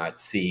did not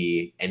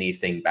see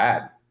anything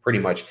bad. Pretty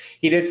much.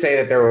 He did say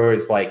that there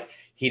was like,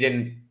 he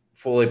didn't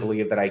fully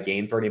believe that I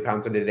gained 30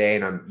 pounds in a day,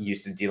 and I'm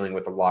used to dealing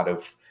with a lot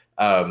of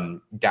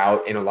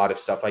doubt and a lot of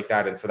stuff like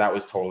that. And so that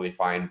was totally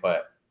fine.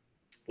 But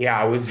yeah,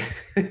 I was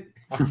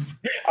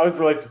I was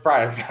really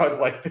surprised. I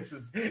was like, this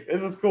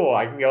is cool.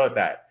 I can go with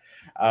that.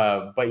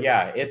 But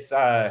yeah, it's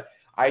I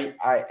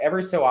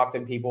every so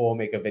often people will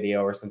make a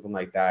video or something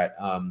like that.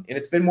 And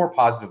it's been more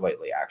positive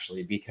lately,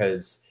 actually,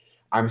 because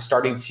I'm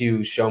starting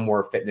to show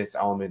more fitness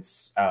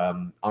elements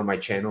on my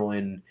channel,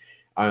 and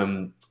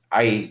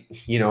I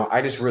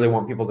just really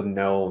want people to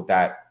know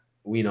that,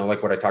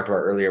 like what I talked about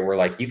earlier, where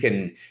like you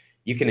can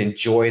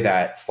enjoy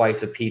that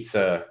slice of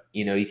pizza,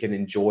 you can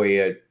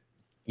enjoy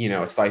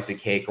a slice of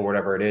cake or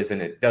whatever it is,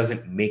 and it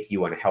doesn't make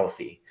you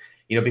unhealthy,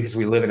 because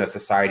we live in a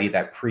society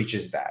that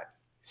preaches that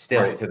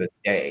still to this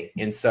day.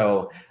 And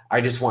so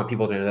I just want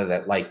people to know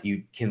that like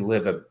you can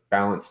live a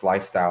balanced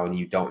lifestyle and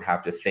you don't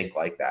have to think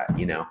like that,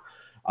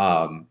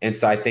 and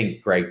so I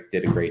think Greg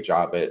did a great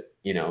job at,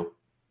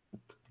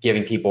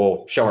 giving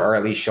people or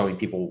at least showing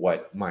people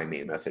what my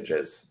main message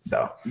is.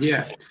 So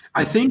yeah,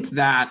 I think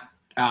that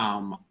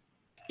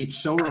it's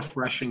so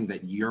refreshing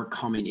that you're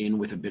coming in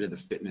with a bit of the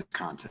fitness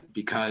content,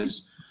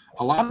 because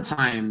a lot of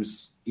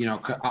times,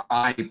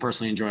 I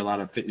personally enjoy a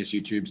lot of fitness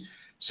YouTubes.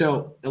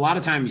 So a lot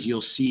of times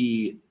you'll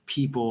see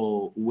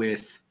people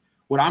with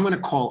what I'm going to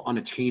call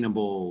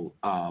unattainable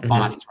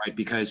bodies, right?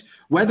 Because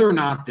whether or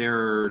not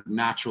they're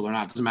natural or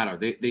not, doesn't matter.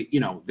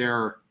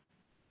 They're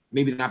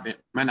maybe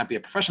might not be a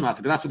professional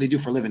athlete, but that's what they do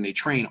for a living. They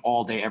train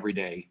all day, every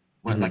day,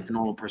 like the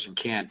normal person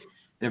can't.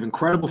 They have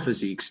incredible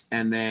physiques,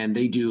 and then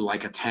they do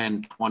like a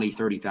 10, 20,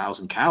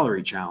 30,000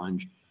 calorie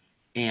challenge.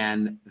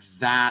 And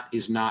that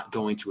is not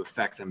going to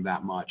affect them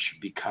that much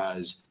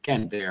because,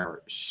 again,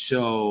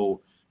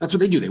 that's what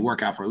they do. They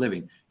work out for a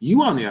living.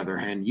 You, on the other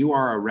hand, you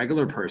are a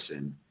regular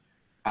person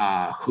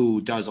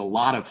who does a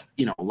lot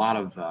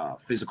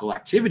of physical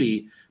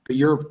activity, but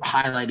you're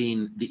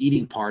highlighting the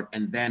eating part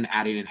and then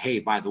adding in, hey,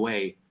 by the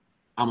way,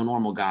 I'm a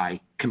normal guy,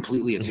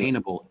 completely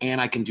attainable,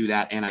 and I can do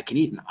that and I can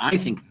eat. And I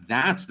think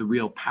that's the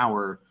real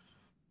power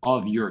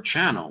of your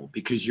channel,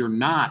 because you're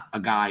not a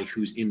guy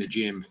who's in the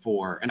gym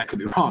for, and I could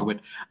be wrong, but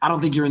I don't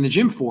think you're in the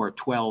gym for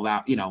 12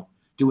 hours,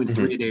 doing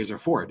 3 days or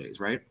 4 days,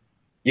 right?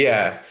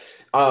 Yeah.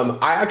 I'm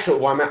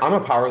a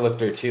power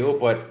lifter too,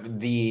 but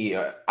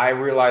I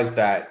realized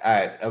that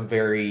at a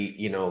very,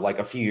 like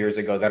a few years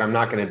ago, that I'm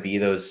not going to be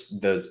those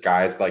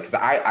guys, like, cause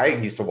I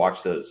used to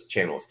watch those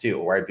channels too,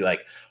 where I'd be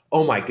like,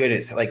 oh my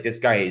goodness, like this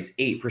guy is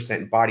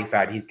 8% body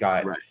fat. He's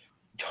got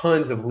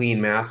tons of lean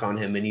mass on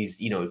him, and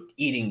he's,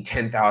 eating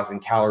 10,000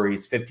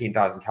 calories,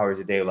 15,000 calories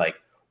a day. Like,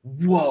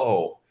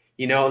 whoa,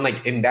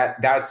 and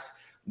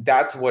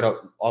that's what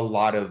a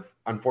lot of,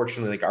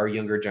 unfortunately, like our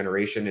younger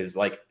generation is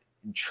like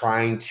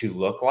trying to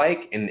look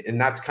like. And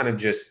that's kind of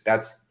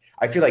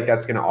I feel like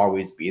that's going to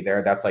always be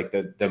there. That's like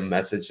the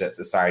message that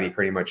society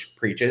pretty much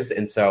preaches.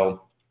 And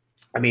so,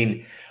 I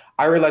mean,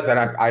 I realize that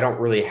I don't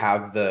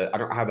have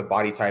the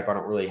body type. I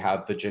don't really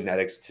have the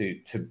genetics to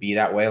be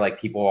that way.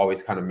 Like people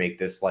always kind of make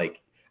this,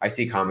 like, I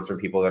see comments from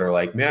people that are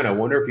like, man, I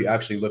wonder if you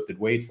actually lifted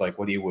weights, like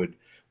what he would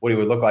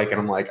look like.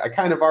 And I'm like, I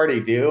kind of already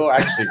do. I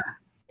actually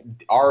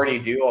already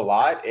do a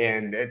lot.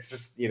 And it's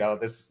just,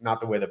 this is not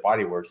the way the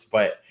body works.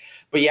 But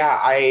yeah,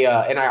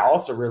 and I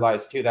also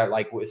realized too that,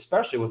 like,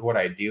 especially with what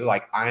I do,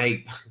 like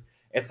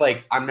it's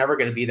like, I'm never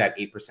going to be that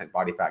 8%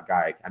 body fat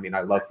guy. I mean, I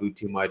love food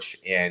too much,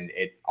 and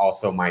it's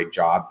also my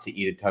job to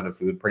eat a ton of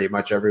food pretty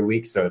much every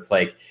week. So it's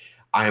like,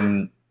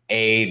 I'm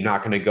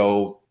not going to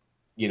go,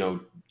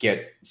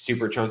 get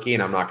super chunky,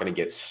 and I'm not going to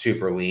get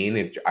super lean.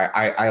 And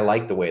I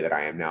like the way that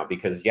I am now,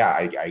 because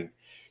I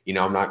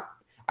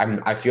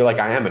feel like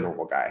I am a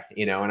normal guy,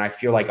 and I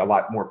feel like a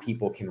lot more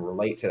people can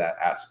relate to that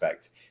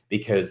aspect,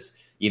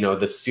 because,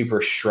 the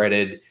super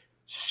shredded,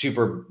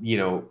 super,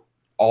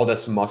 all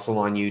this muscle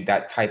on you,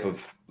 that type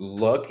of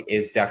look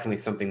is definitely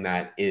something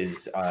that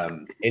is,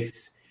 I'm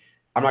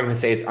not going to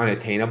say it's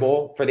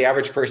unattainable for the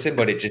average person,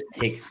 but it just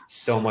takes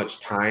so much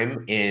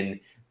time. And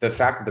the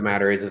fact of the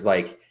matter is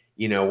like,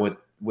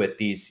 with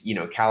these,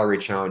 calorie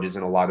challenges,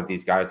 and a lot of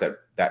these guys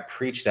that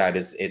preach that,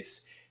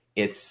 it's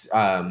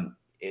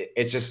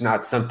just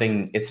not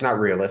something, it's not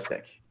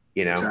realistic,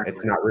 Exactly.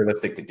 It's not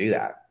realistic to do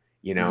that,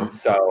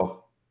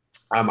 So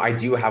I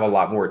do have a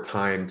lot more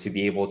time to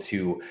be able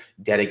to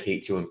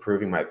dedicate to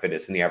improving my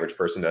fitness than the average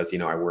person does.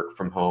 I work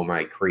from home,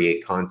 I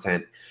create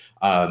content.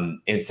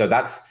 And so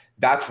that's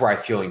where I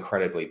feel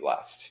incredibly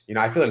blessed.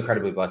 I feel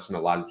incredibly blessed in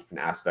a lot of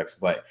different aspects,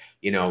 but,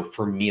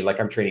 for me, like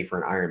I'm training for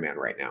an Ironman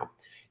right now.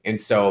 And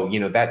so,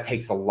 that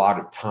takes a lot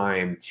of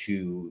time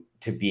to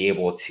be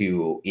able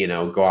to,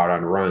 go out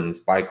on runs,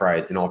 bike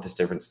rides, and all this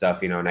different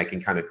stuff, and I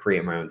can kind of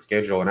create my own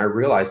schedule. And I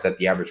realized that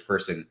the average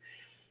person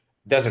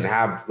doesn't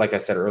have, like I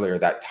said earlier,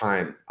 that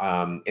time.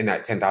 In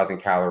that 10,000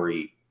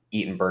 calorie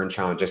eat and burn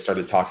challenge, I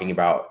started talking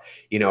about,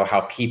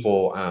 how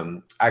people,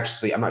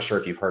 actually, I'm not sure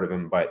if you've heard of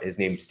him, but his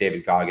name's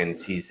David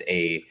Goggins. He's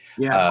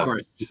of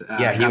course. He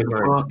was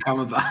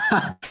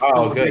on.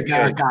 Oh, good.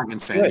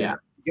 Goggins fan. Good. Yeah.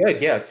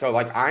 Good. Yeah. So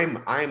like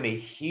I'm a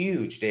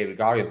huge David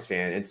Goggins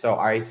fan. And so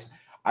I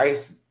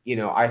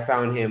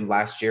found him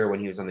last year when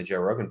he was on the Joe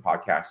Rogan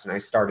podcast, and I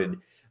started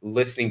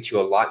listening to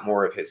a lot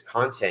more of his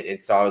content.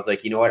 And so I was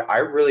like, you know what, I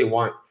really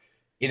want,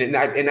 and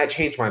that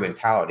changed my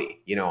mentality,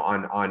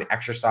 on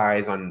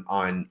exercise,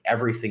 on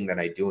everything that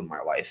I do in my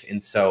life.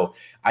 And so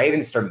I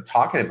even started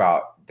talking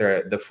about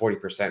the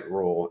 40%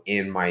 rule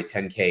in my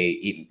 10K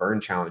eat and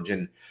burn challenge.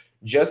 And,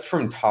 just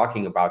from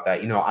talking about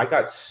that, I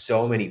got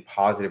so many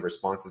positive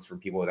responses from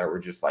people that were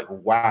just like,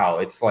 wow,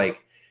 it's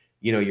like,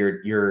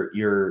 it's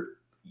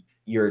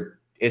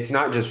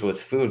not just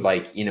with food.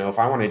 Like, if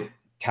I want to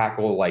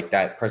tackle like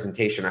that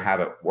presentation I have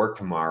at work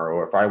tomorrow,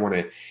 or if I want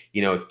to,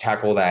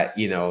 tackle that,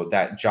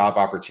 that job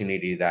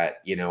opportunity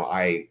that,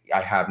 I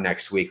have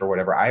next week or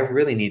whatever, I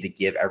really need to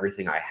give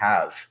everything I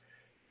have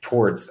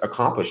towards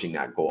accomplishing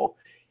that goal.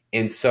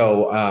 And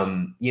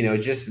so,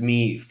 just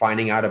me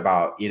finding out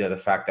about, the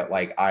fact that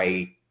like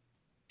I'm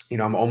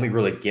only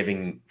really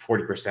giving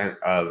 40%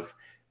 of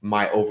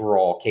my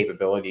overall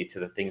capability to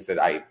the things that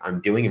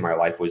I'm doing in my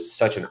life was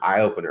such an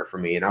eye opener for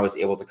me. And I was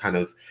able to kind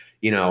of,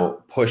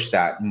 push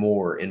that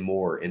more and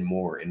more and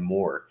more and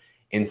more.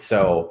 And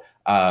so,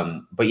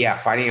 but yeah,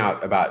 finding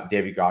out about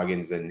David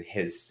Goggins and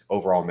his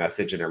overall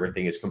message and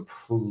everything has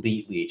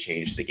completely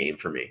changed the game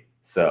for me.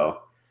 So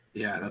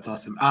yeah, that's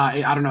awesome.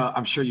 I don't know.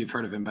 I'm sure you've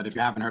heard of him, but if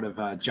you haven't heard of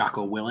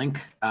Jocko Willink,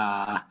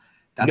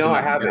 that's no,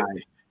 I haven't.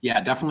 guy. Yeah,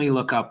 definitely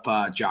look up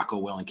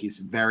Jocko Willink. He's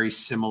very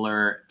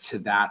similar to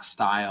that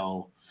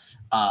style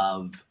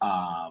of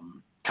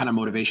kind of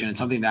motivation, and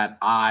something that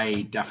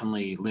I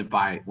definitely live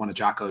by. One of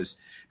Jocko's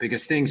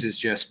biggest things is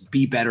just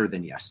be better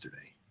than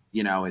yesterday.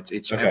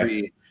 It's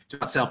Okay. it's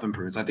about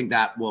self-improvement. So I think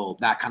that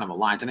kind of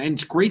aligns, and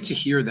it's great to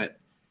hear that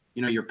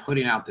you're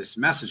putting out this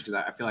message, because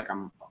I feel like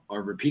I'm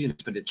repeating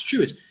this, but it's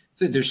true.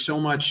 There's so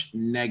much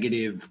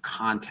negative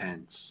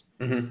content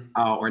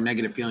or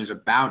negative feelings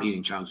about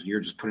eating challenges. You're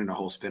just putting a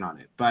whole spin on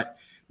it. But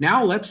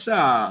now let's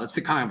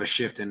take kind of a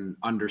shift and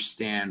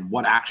understand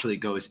what actually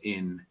goes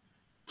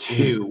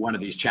into one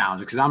of these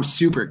challenges, because I'm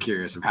super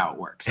curious of how it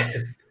works.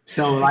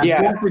 So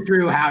walk me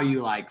through how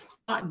you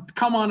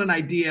come on an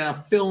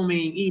idea,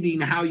 filming, eating,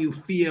 how you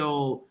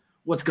feel,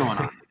 what's going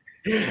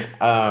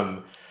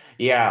on.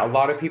 Yeah, a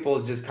lot of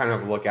people just kind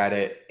of look at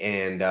it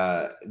and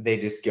they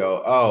just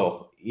go,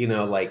 oh,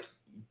 like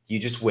you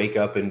just wake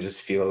up and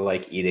just feel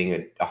like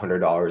eating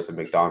 $100 at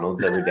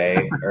McDonald's every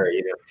day, or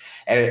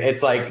and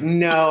it's like,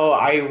 no,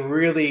 I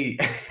really,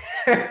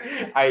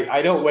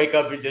 I don't wake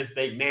up and just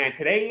think, man,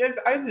 today is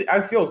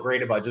I feel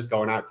great about just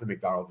going out to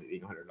McDonald's and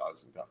eating $100 at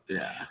McDonald's.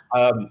 Yeah.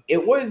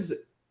 It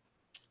was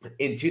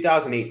in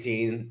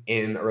 2018,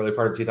 in the early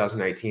part of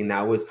 2019,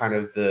 that was kind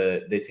of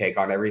the take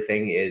on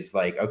everything, is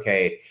like,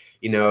 okay,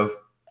 if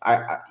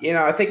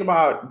I think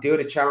about doing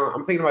a challenge.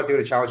 I'm thinking about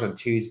doing a challenge on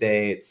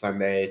Tuesday. It's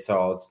Sunday, so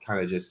I'll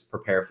kind of just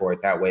prepare for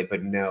it that way.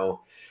 But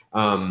no,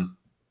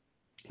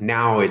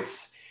 now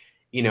it's,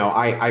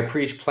 I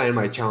pre-plan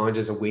my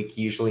challenges a week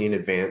usually in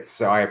advance,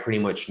 so I pretty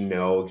much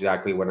know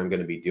exactly what I'm going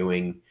to be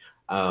doing.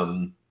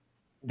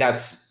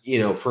 That's,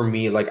 for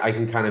me, like I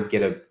can kind of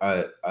get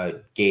a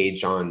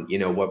gauge on,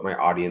 what my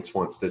audience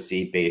wants to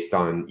see based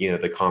on,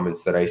 the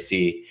comments that I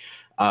see.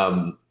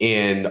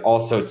 And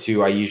also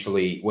too, I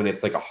usually, when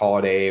it's like a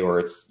holiday or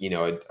it's,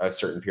 a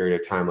certain period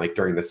of time, like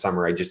during the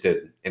summer, I just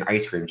did an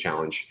ice cream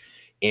challenge.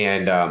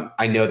 And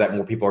I know that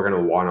more people are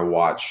going to want to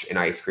watch an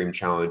ice cream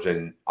challenge.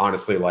 And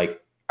honestly,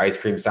 like ice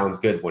cream sounds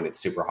good when it's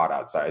super hot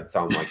outside.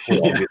 So I'm like,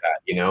 cool, I'll do that,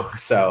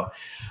 So,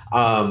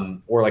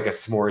 or like a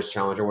s'mores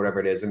challenge or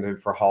whatever it is. And then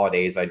for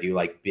holidays, I do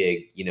like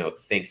big,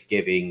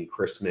 Thanksgiving,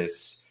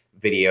 Christmas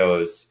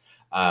videos.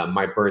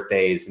 My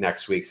birthday's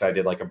next week, so I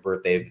did like a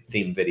birthday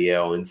theme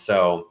video. And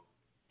so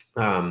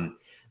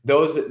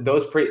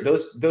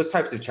those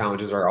types of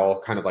challenges are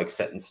all kind of like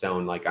set in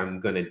stone. Like I'm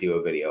going to do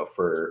a video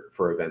for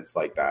events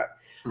like that.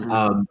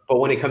 But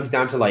when it comes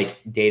down to like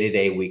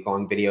day-to-day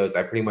week-long videos,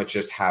 I pretty much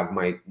just have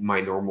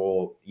my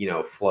normal,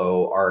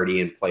 flow already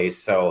in place.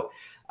 So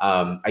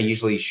I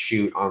usually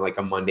shoot on like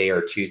a Monday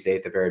or Tuesday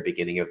at the very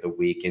beginning of the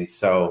week. And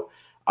so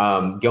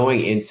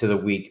going into the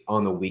week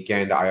on the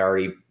weekend, I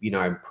already,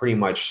 I'm pretty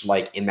much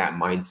like in that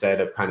mindset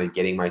of kind of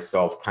getting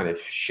myself kind of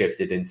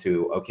shifted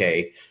into,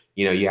 okay,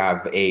 you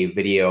have a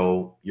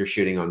video you're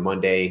shooting on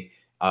Monday.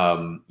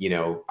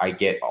 I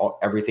get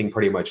everything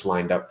pretty much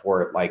lined up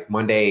for it. Like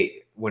Monday,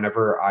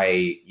 whenever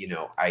I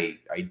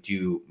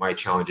do my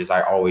challenges,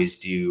 I always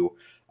do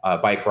a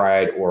bike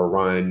ride or a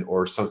run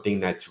or something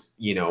that's,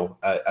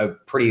 a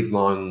pretty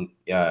long,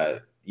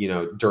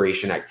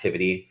 duration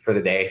activity for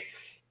the day.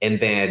 And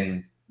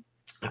then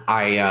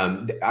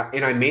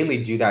I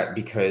mainly do that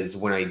because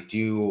when I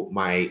do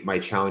my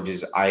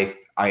challenges, I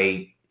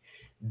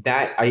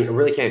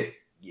really can't,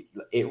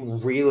 it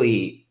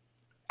really,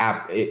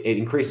 it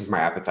increases my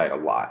appetite a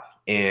lot.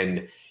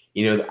 And,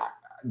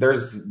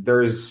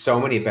 there's so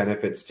many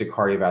benefits to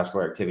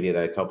cardiovascular activity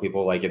that I tell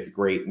people, like, it's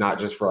great, not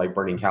just for like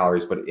burning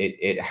calories, but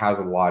it has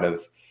a lot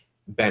of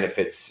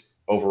benefits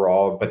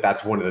overall. But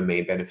that's one of the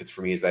main benefits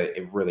for me, is that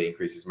it really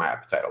increases my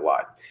appetite a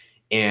lot.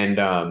 And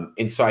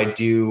so I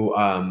do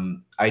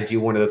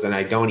one of those, and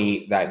I don't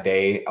eat that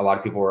day. A lot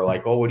of people are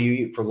like, oh, what do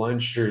you eat for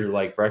lunch or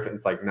like breakfast?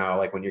 It's like, no,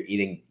 like when you're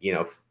eating,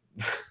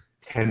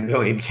 10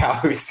 billion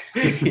calories,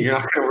 you're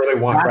not going to really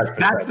want breakfast.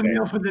 That's the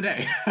meal for the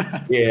day.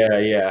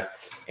 Yeah.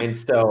 And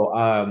so,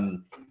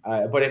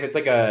 but if it's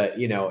like it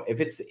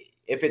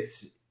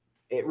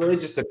really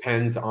just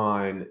depends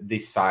on the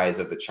size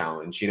of the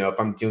challenge. If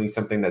I'm doing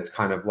something that's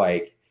kind of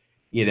like,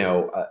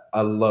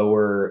 a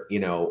lower,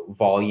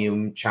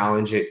 volume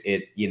challenge,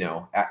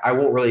 I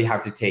won't really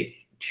have to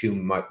take too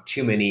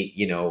many,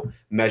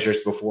 measures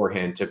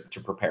beforehand to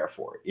prepare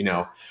for it.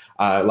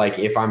 Like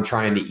if I'm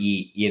trying to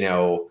eat,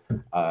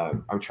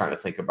 I'm trying to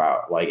think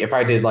about like if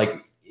I did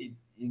like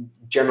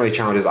generally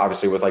challenges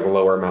obviously with like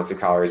lower amounts of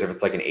calories. If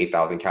it's like an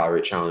 8,000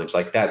 calorie challenge,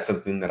 like that's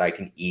something that I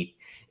can eat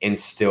and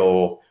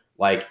still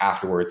like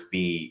afterwards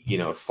be,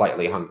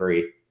 slightly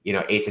hungry,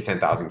 8 to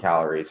 10,000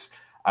 calories,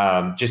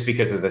 just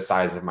because of the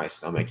size of my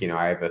stomach.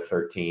 I have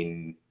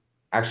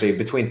actually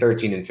between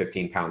 13 and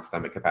 15 pound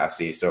stomach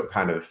capacity. So it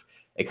kind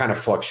of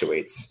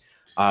fluctuates.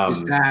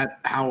 Is that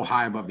how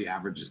high above the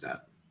average is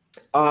that?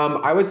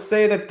 I would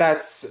say that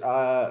that's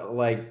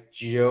like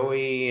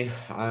Joey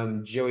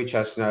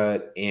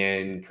Chestnut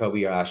and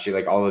Kobayashi,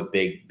 like all the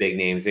big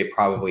names. They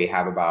probably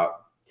have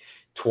about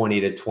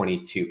 20 to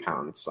 22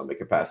 pound stomach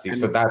capacity. And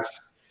so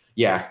that's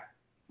yeah.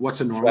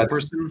 What's a So normal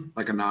person,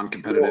 like a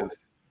non-competitive?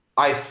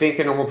 I think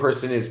a normal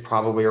person is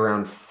probably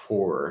around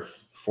 4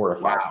 to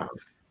 5 pounds.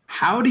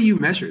 How do you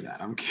measure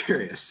that? I'm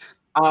curious.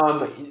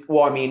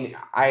 Well, I mean,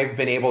 I've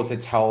been able to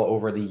tell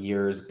over the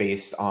years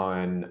based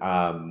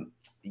on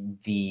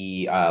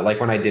the like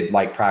when I did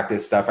like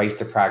practice stuff. I used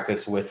to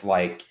practice with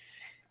like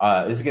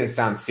this is gonna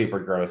sound super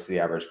gross to the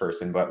average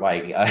person, but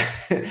like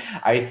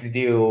I used to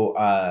do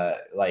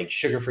like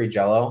sugar-free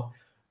Jello.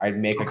 I'd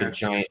make like a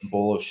giant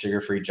bowl of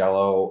sugar-free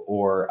Jello,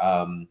 or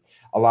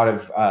a lot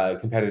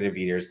of competitive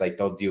eaters like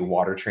they'll do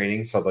water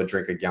training, so they'll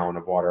drink a gallon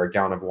of water. A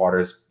gallon of water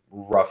is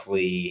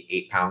roughly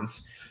 8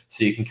 pounds,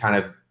 so you can kind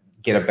of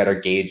get a better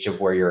gauge of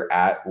where you're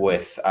at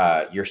with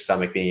your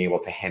stomach being able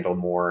to handle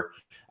more.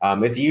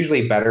 It's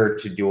usually better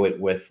to do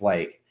it with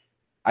like,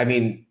 I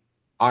mean,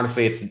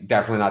 honestly, it's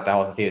definitely not the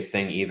healthiest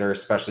thing either,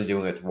 especially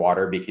doing it with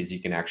water, because you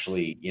can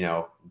actually,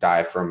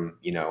 die from,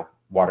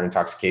 water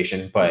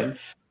intoxication. But,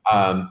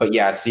 but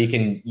yeah, so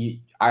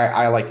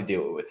I like to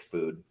do it with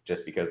food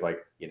just because like,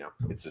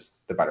 it's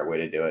just the better way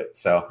to do it.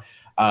 So,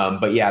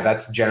 but yeah,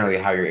 that's generally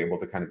how you're able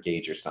to kind of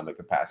gauge your stomach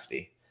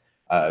capacity,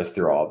 is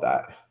through all of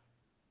that.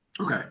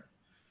 Okay.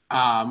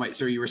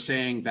 So you were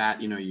saying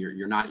that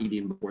you're not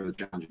eating before the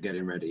challenge, you're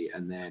getting ready,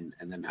 and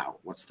then how?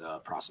 What's the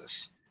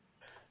process?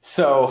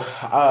 So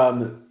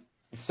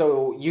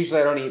so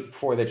usually I don't eat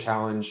before the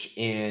challenge,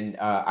 and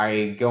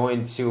I go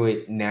into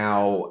it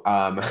now.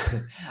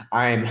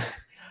 I'm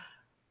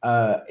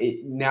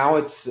now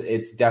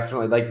it's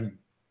definitely like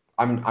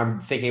I'm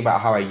thinking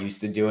about how I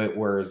used to do it,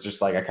 where it's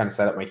just like I kind of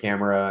set up my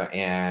camera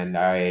and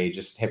I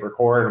just hit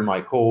record. I'm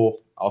like, cool,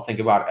 I'll think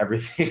about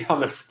everything on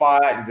the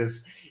spot and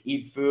just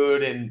eat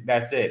food, and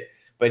that's it.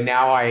 But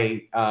now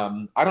I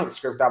don't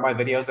script out my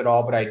videos at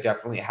all, but I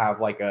definitely have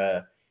like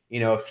a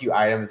few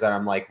items that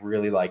I'm like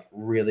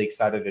really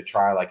excited to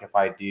try. Like if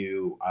I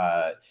do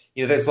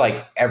there's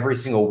like every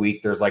single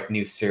week there's like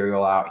new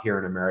cereal out here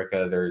in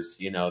America. There's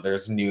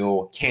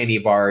new candy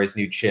bars,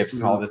 new chips,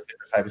 and all this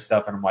different type of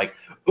stuff. And I'm like,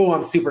 oh,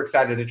 I'm super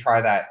excited to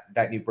try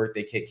that new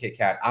birthday Kit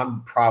Kat.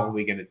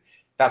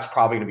 That's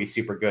probably gonna be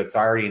super good. So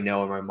I already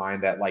know in my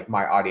mind that like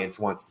my audience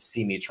wants to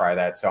see me try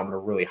that. So I'm gonna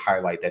really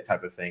highlight that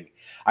type of thing.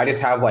 I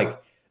just have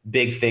like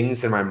big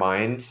things in my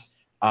mind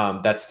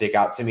that stick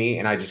out to me,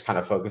 and I just kind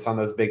of focus on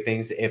those big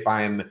things. If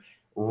I'm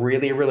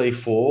really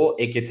full,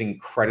 it gets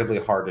incredibly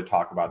hard to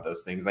talk about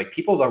those things. Like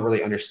people don't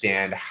really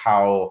understand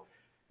how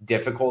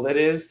difficult it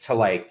is to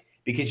like,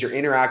 because you're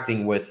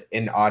interacting with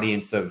an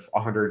audience of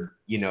 100,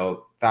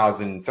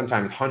 thousand,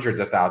 sometimes hundreds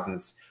of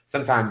thousands.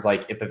 Sometimes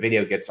like if the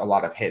video gets a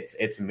lot of hits,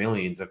 it's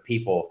millions of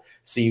people.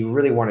 So you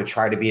really want to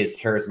try to be as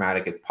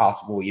charismatic as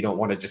possible. You don't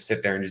want to just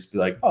sit there and just be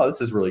like, oh,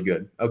 this is really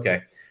good.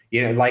 Okay.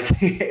 Like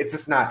it's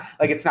just not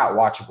like, it's not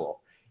watchable.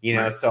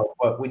 Right. So,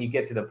 but when you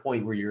get to the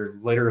point where you're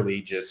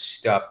literally just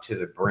stuffed to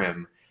the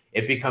brim,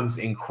 it becomes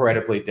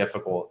incredibly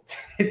difficult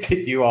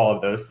to do all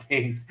of those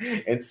things.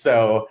 And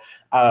so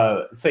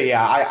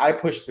yeah, I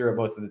push through it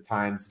most of the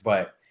times,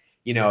 but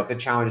if the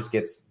challenge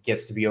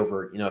gets to be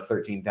over,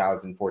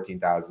 13,000,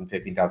 14,000,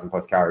 15,000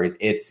 plus calories,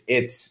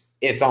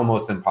 it's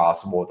almost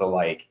impossible to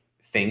like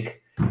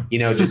think,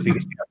 just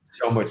because you have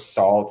so much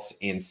salt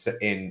and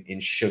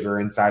sugar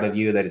inside of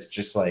you that it's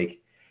just like,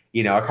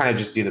 I kind of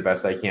just do the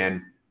best I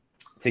can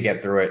to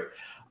get through it.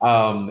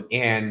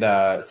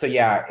 So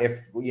yeah,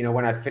 if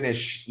when I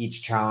finish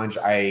each challenge,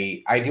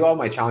 I do all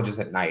my challenges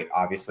at night,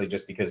 obviously,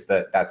 just because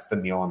that's the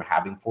meal I'm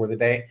having for the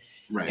day.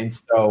 Right. And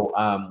so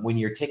when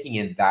you're taking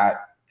in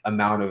that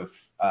amount of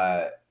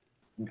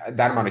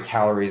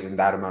calories and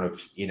that amount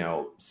of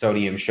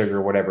sodium,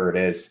 sugar, whatever it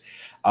is,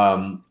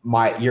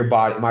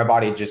 my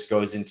body just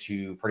goes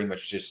into pretty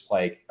much just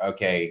like,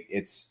 okay,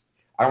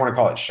 I don't want to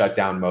call it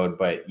shutdown mode,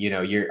 but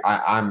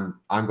I'm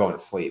going to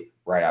sleep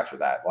right after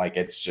that. Like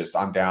it's just,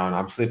 I'm down,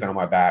 I'm sleeping on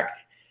my back.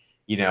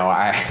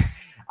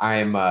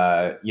 I'm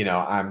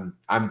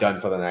done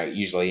for the night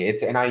usually.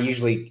 And I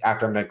usually,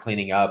 after I'm done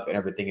cleaning up and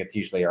everything, it's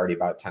usually already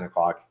about 10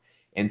 o'clock.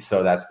 And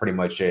so that's pretty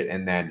much it.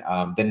 And then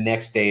the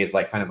next day is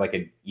like kind of like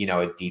a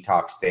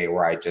detox day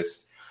where I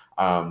just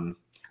I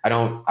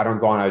don't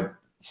go on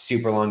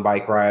super long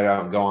bike ride. I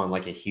don't go on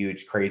like a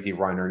huge crazy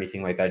run or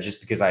anything like that, just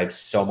because I have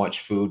so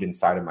much food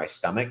inside of my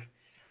stomach.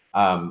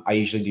 I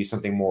usually do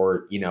something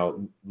more,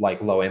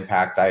 like low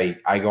impact.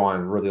 I go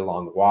on really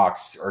long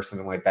walks or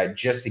something like that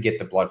just to get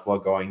the blood flow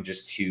going,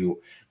 just to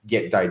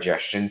get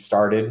digestion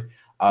started.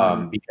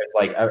 Because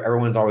like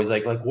everyone's always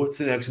like, what's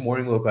the next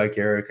morning look like,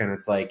 Eric? And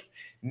it's like,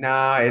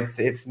 nah,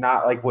 it's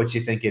not like what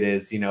you think it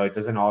is. It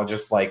doesn't all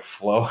just like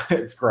flow.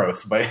 It's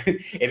gross, but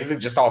it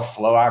doesn't just all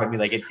flow out of me.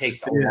 Like it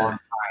takes a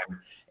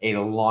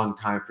long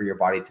time for your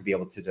body to be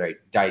able to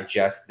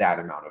digest that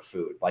amount of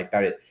food like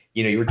that.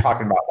 You were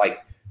talking about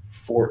like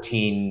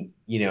 14,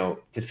 to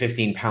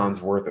 15 pounds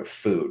worth of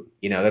food.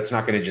 That's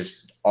not going to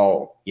just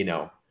all,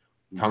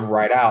 come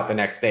right out the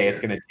next day. It's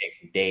going to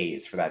take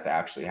days for that to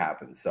actually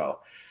happen. So,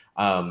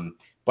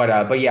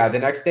 but yeah, the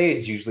next day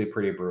is usually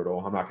pretty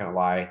brutal. I'm not going to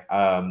lie.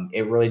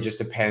 It really just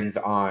depends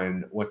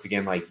on, once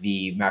again, like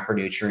the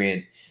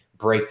macronutrient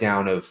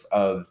breakdown of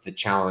the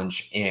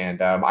challenge.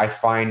 And I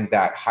find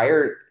that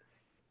higher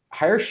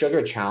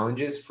sugar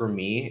challenges for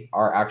me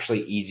are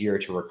actually easier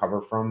to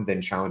recover from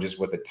than challenges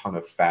with a ton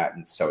of fat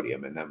and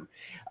sodium in them.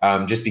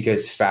 Just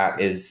because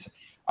fat is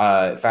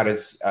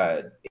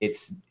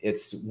it's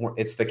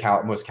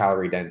the most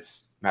calorie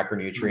dense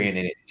macronutrient,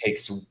 and it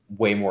takes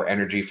way more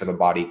energy for the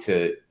body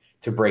to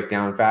break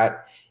down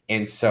fat.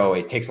 And so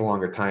it takes a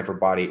longer time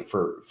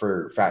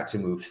for fat to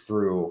move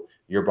through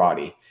your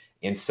body.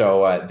 And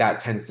so that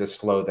tends to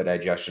slow the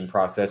digestion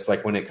process.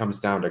 Like when it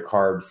comes down to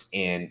carbs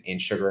and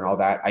sugar and all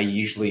that,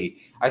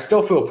 I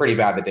still feel pretty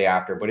bad the day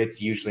after, but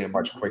it's usually a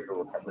much quicker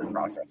recovery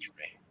process for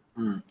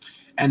me.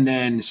 And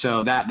then,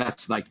 so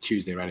that's like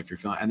Tuesday, right? If you're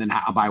feeling, and then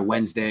by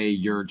Wednesday,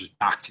 you're just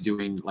back to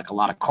doing like a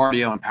lot of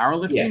cardio and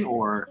powerlifting,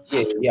 or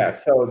yeah.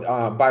 So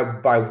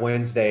by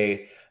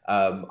Wednesday,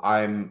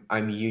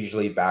 I'm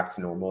usually back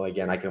to normal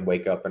again. I can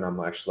wake up and I'm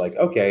actually like,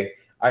 okay,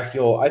 I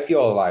feel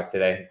alive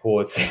today.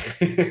 Cool. It's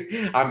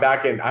I'm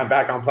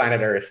back on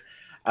planet Earth.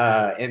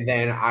 And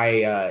then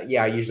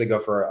I usually go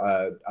for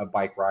a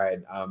bike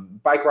ride.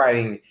 Bike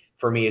riding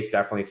for me is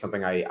definitely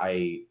something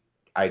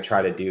I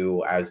try to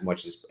do as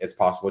much as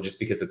possible, just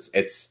because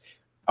it's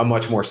a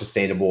much more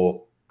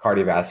sustainable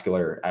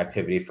cardiovascular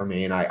activity for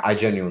me. And I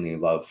genuinely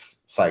love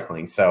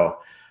cycling. So,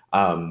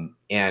 I'm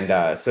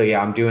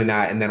doing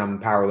that. And then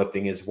I'm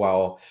powerlifting as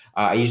well.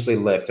 I usually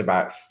lift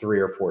about 3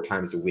 or 4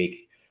 times a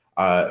week.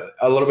 A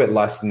little bit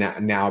less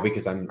now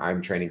because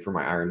I'm training for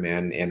my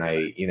Ironman, and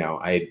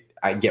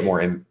I get more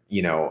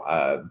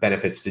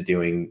benefits to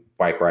doing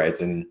bike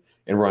rides and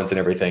runs and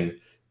everything.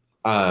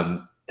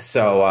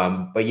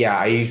 But yeah,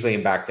 I usually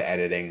am back to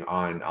editing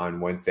on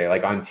Wednesday.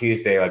 Like on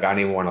Tuesday, like I don't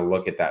even want to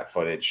look at that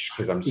footage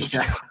because I'm just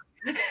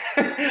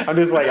I'm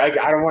just like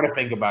I don't want to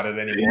think about it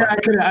anymore.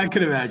 Yeah, I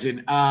could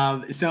imagine.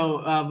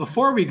 So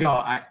before we go,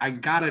 I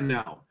gotta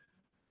know.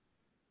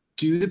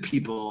 Do the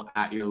people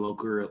at your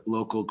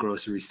local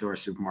grocery store,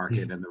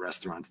 supermarket, and the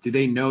restaurants, do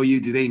they know you?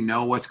 Do they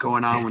know what's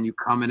going on when you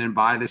come in and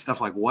buy this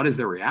stuff? Like, what is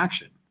their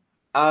reaction?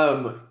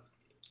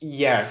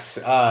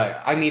 Yes.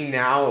 I mean,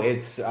 now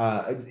it's,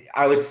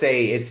 I would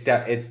say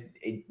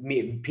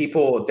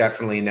people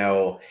definitely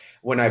know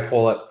when I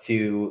pull up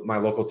to my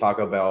local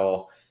Taco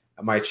Bell,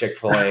 my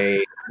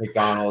Chick-fil-A,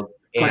 McDonald's.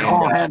 It's like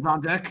all hands on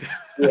deck.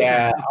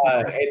 Yeah.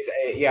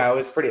 It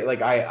was pretty,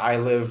 like I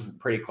live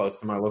pretty close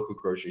to my local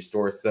grocery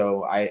store.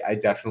 So I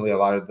definitely,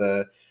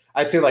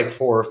 I'd say like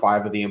 4 or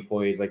 5 of the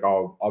employees, like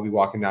I'll be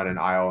walking down an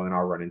aisle and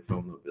I'll run into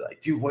them and be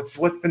like, dude,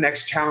 what's the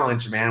next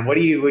challenge, man? What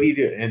do you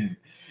do? And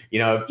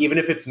even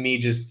if it's me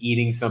just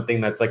eating something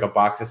that's like a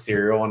box of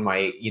cereal in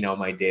my,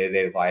 my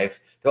day-to-day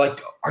life, they're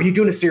like, are you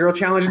doing a cereal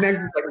challenge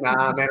next? It's like,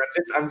 nah, man,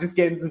 I'm just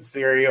getting some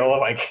cereal.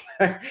 Like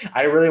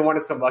I really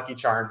wanted some Lucky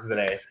Charms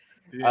today.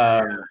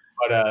 Yeah.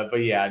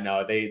 But yeah,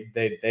 no, they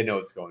know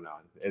what's going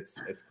on.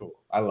 It's cool.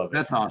 I love it.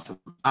 That's awesome.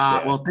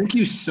 Well, thank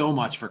you so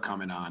much for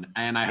coming on.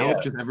 And I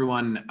hope just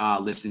everyone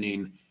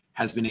listening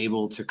has been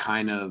able to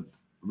kind of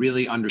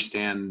really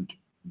understand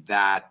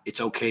that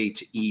it's okay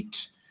to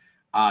eat.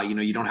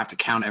 You don't have to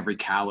count every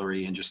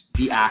calorie, and just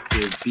be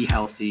active, be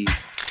healthy.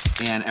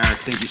 And Eric,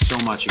 thank you so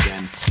much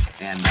again.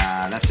 And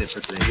that's it for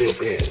today.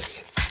 This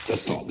is the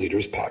Thought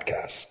Leaders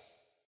Podcast.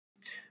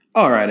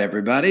 All right,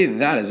 everybody.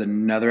 That is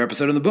another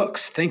episode in the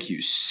books. Thank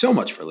you so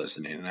much for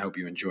listening, and I hope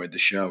you enjoyed the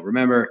show.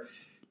 Remember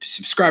to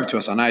subscribe to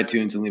us on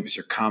iTunes and leave us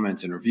your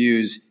comments and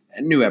reviews.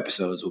 And new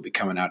episodes will be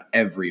coming out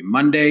every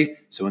Monday.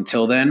 So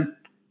until then,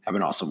 have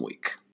an awesome week.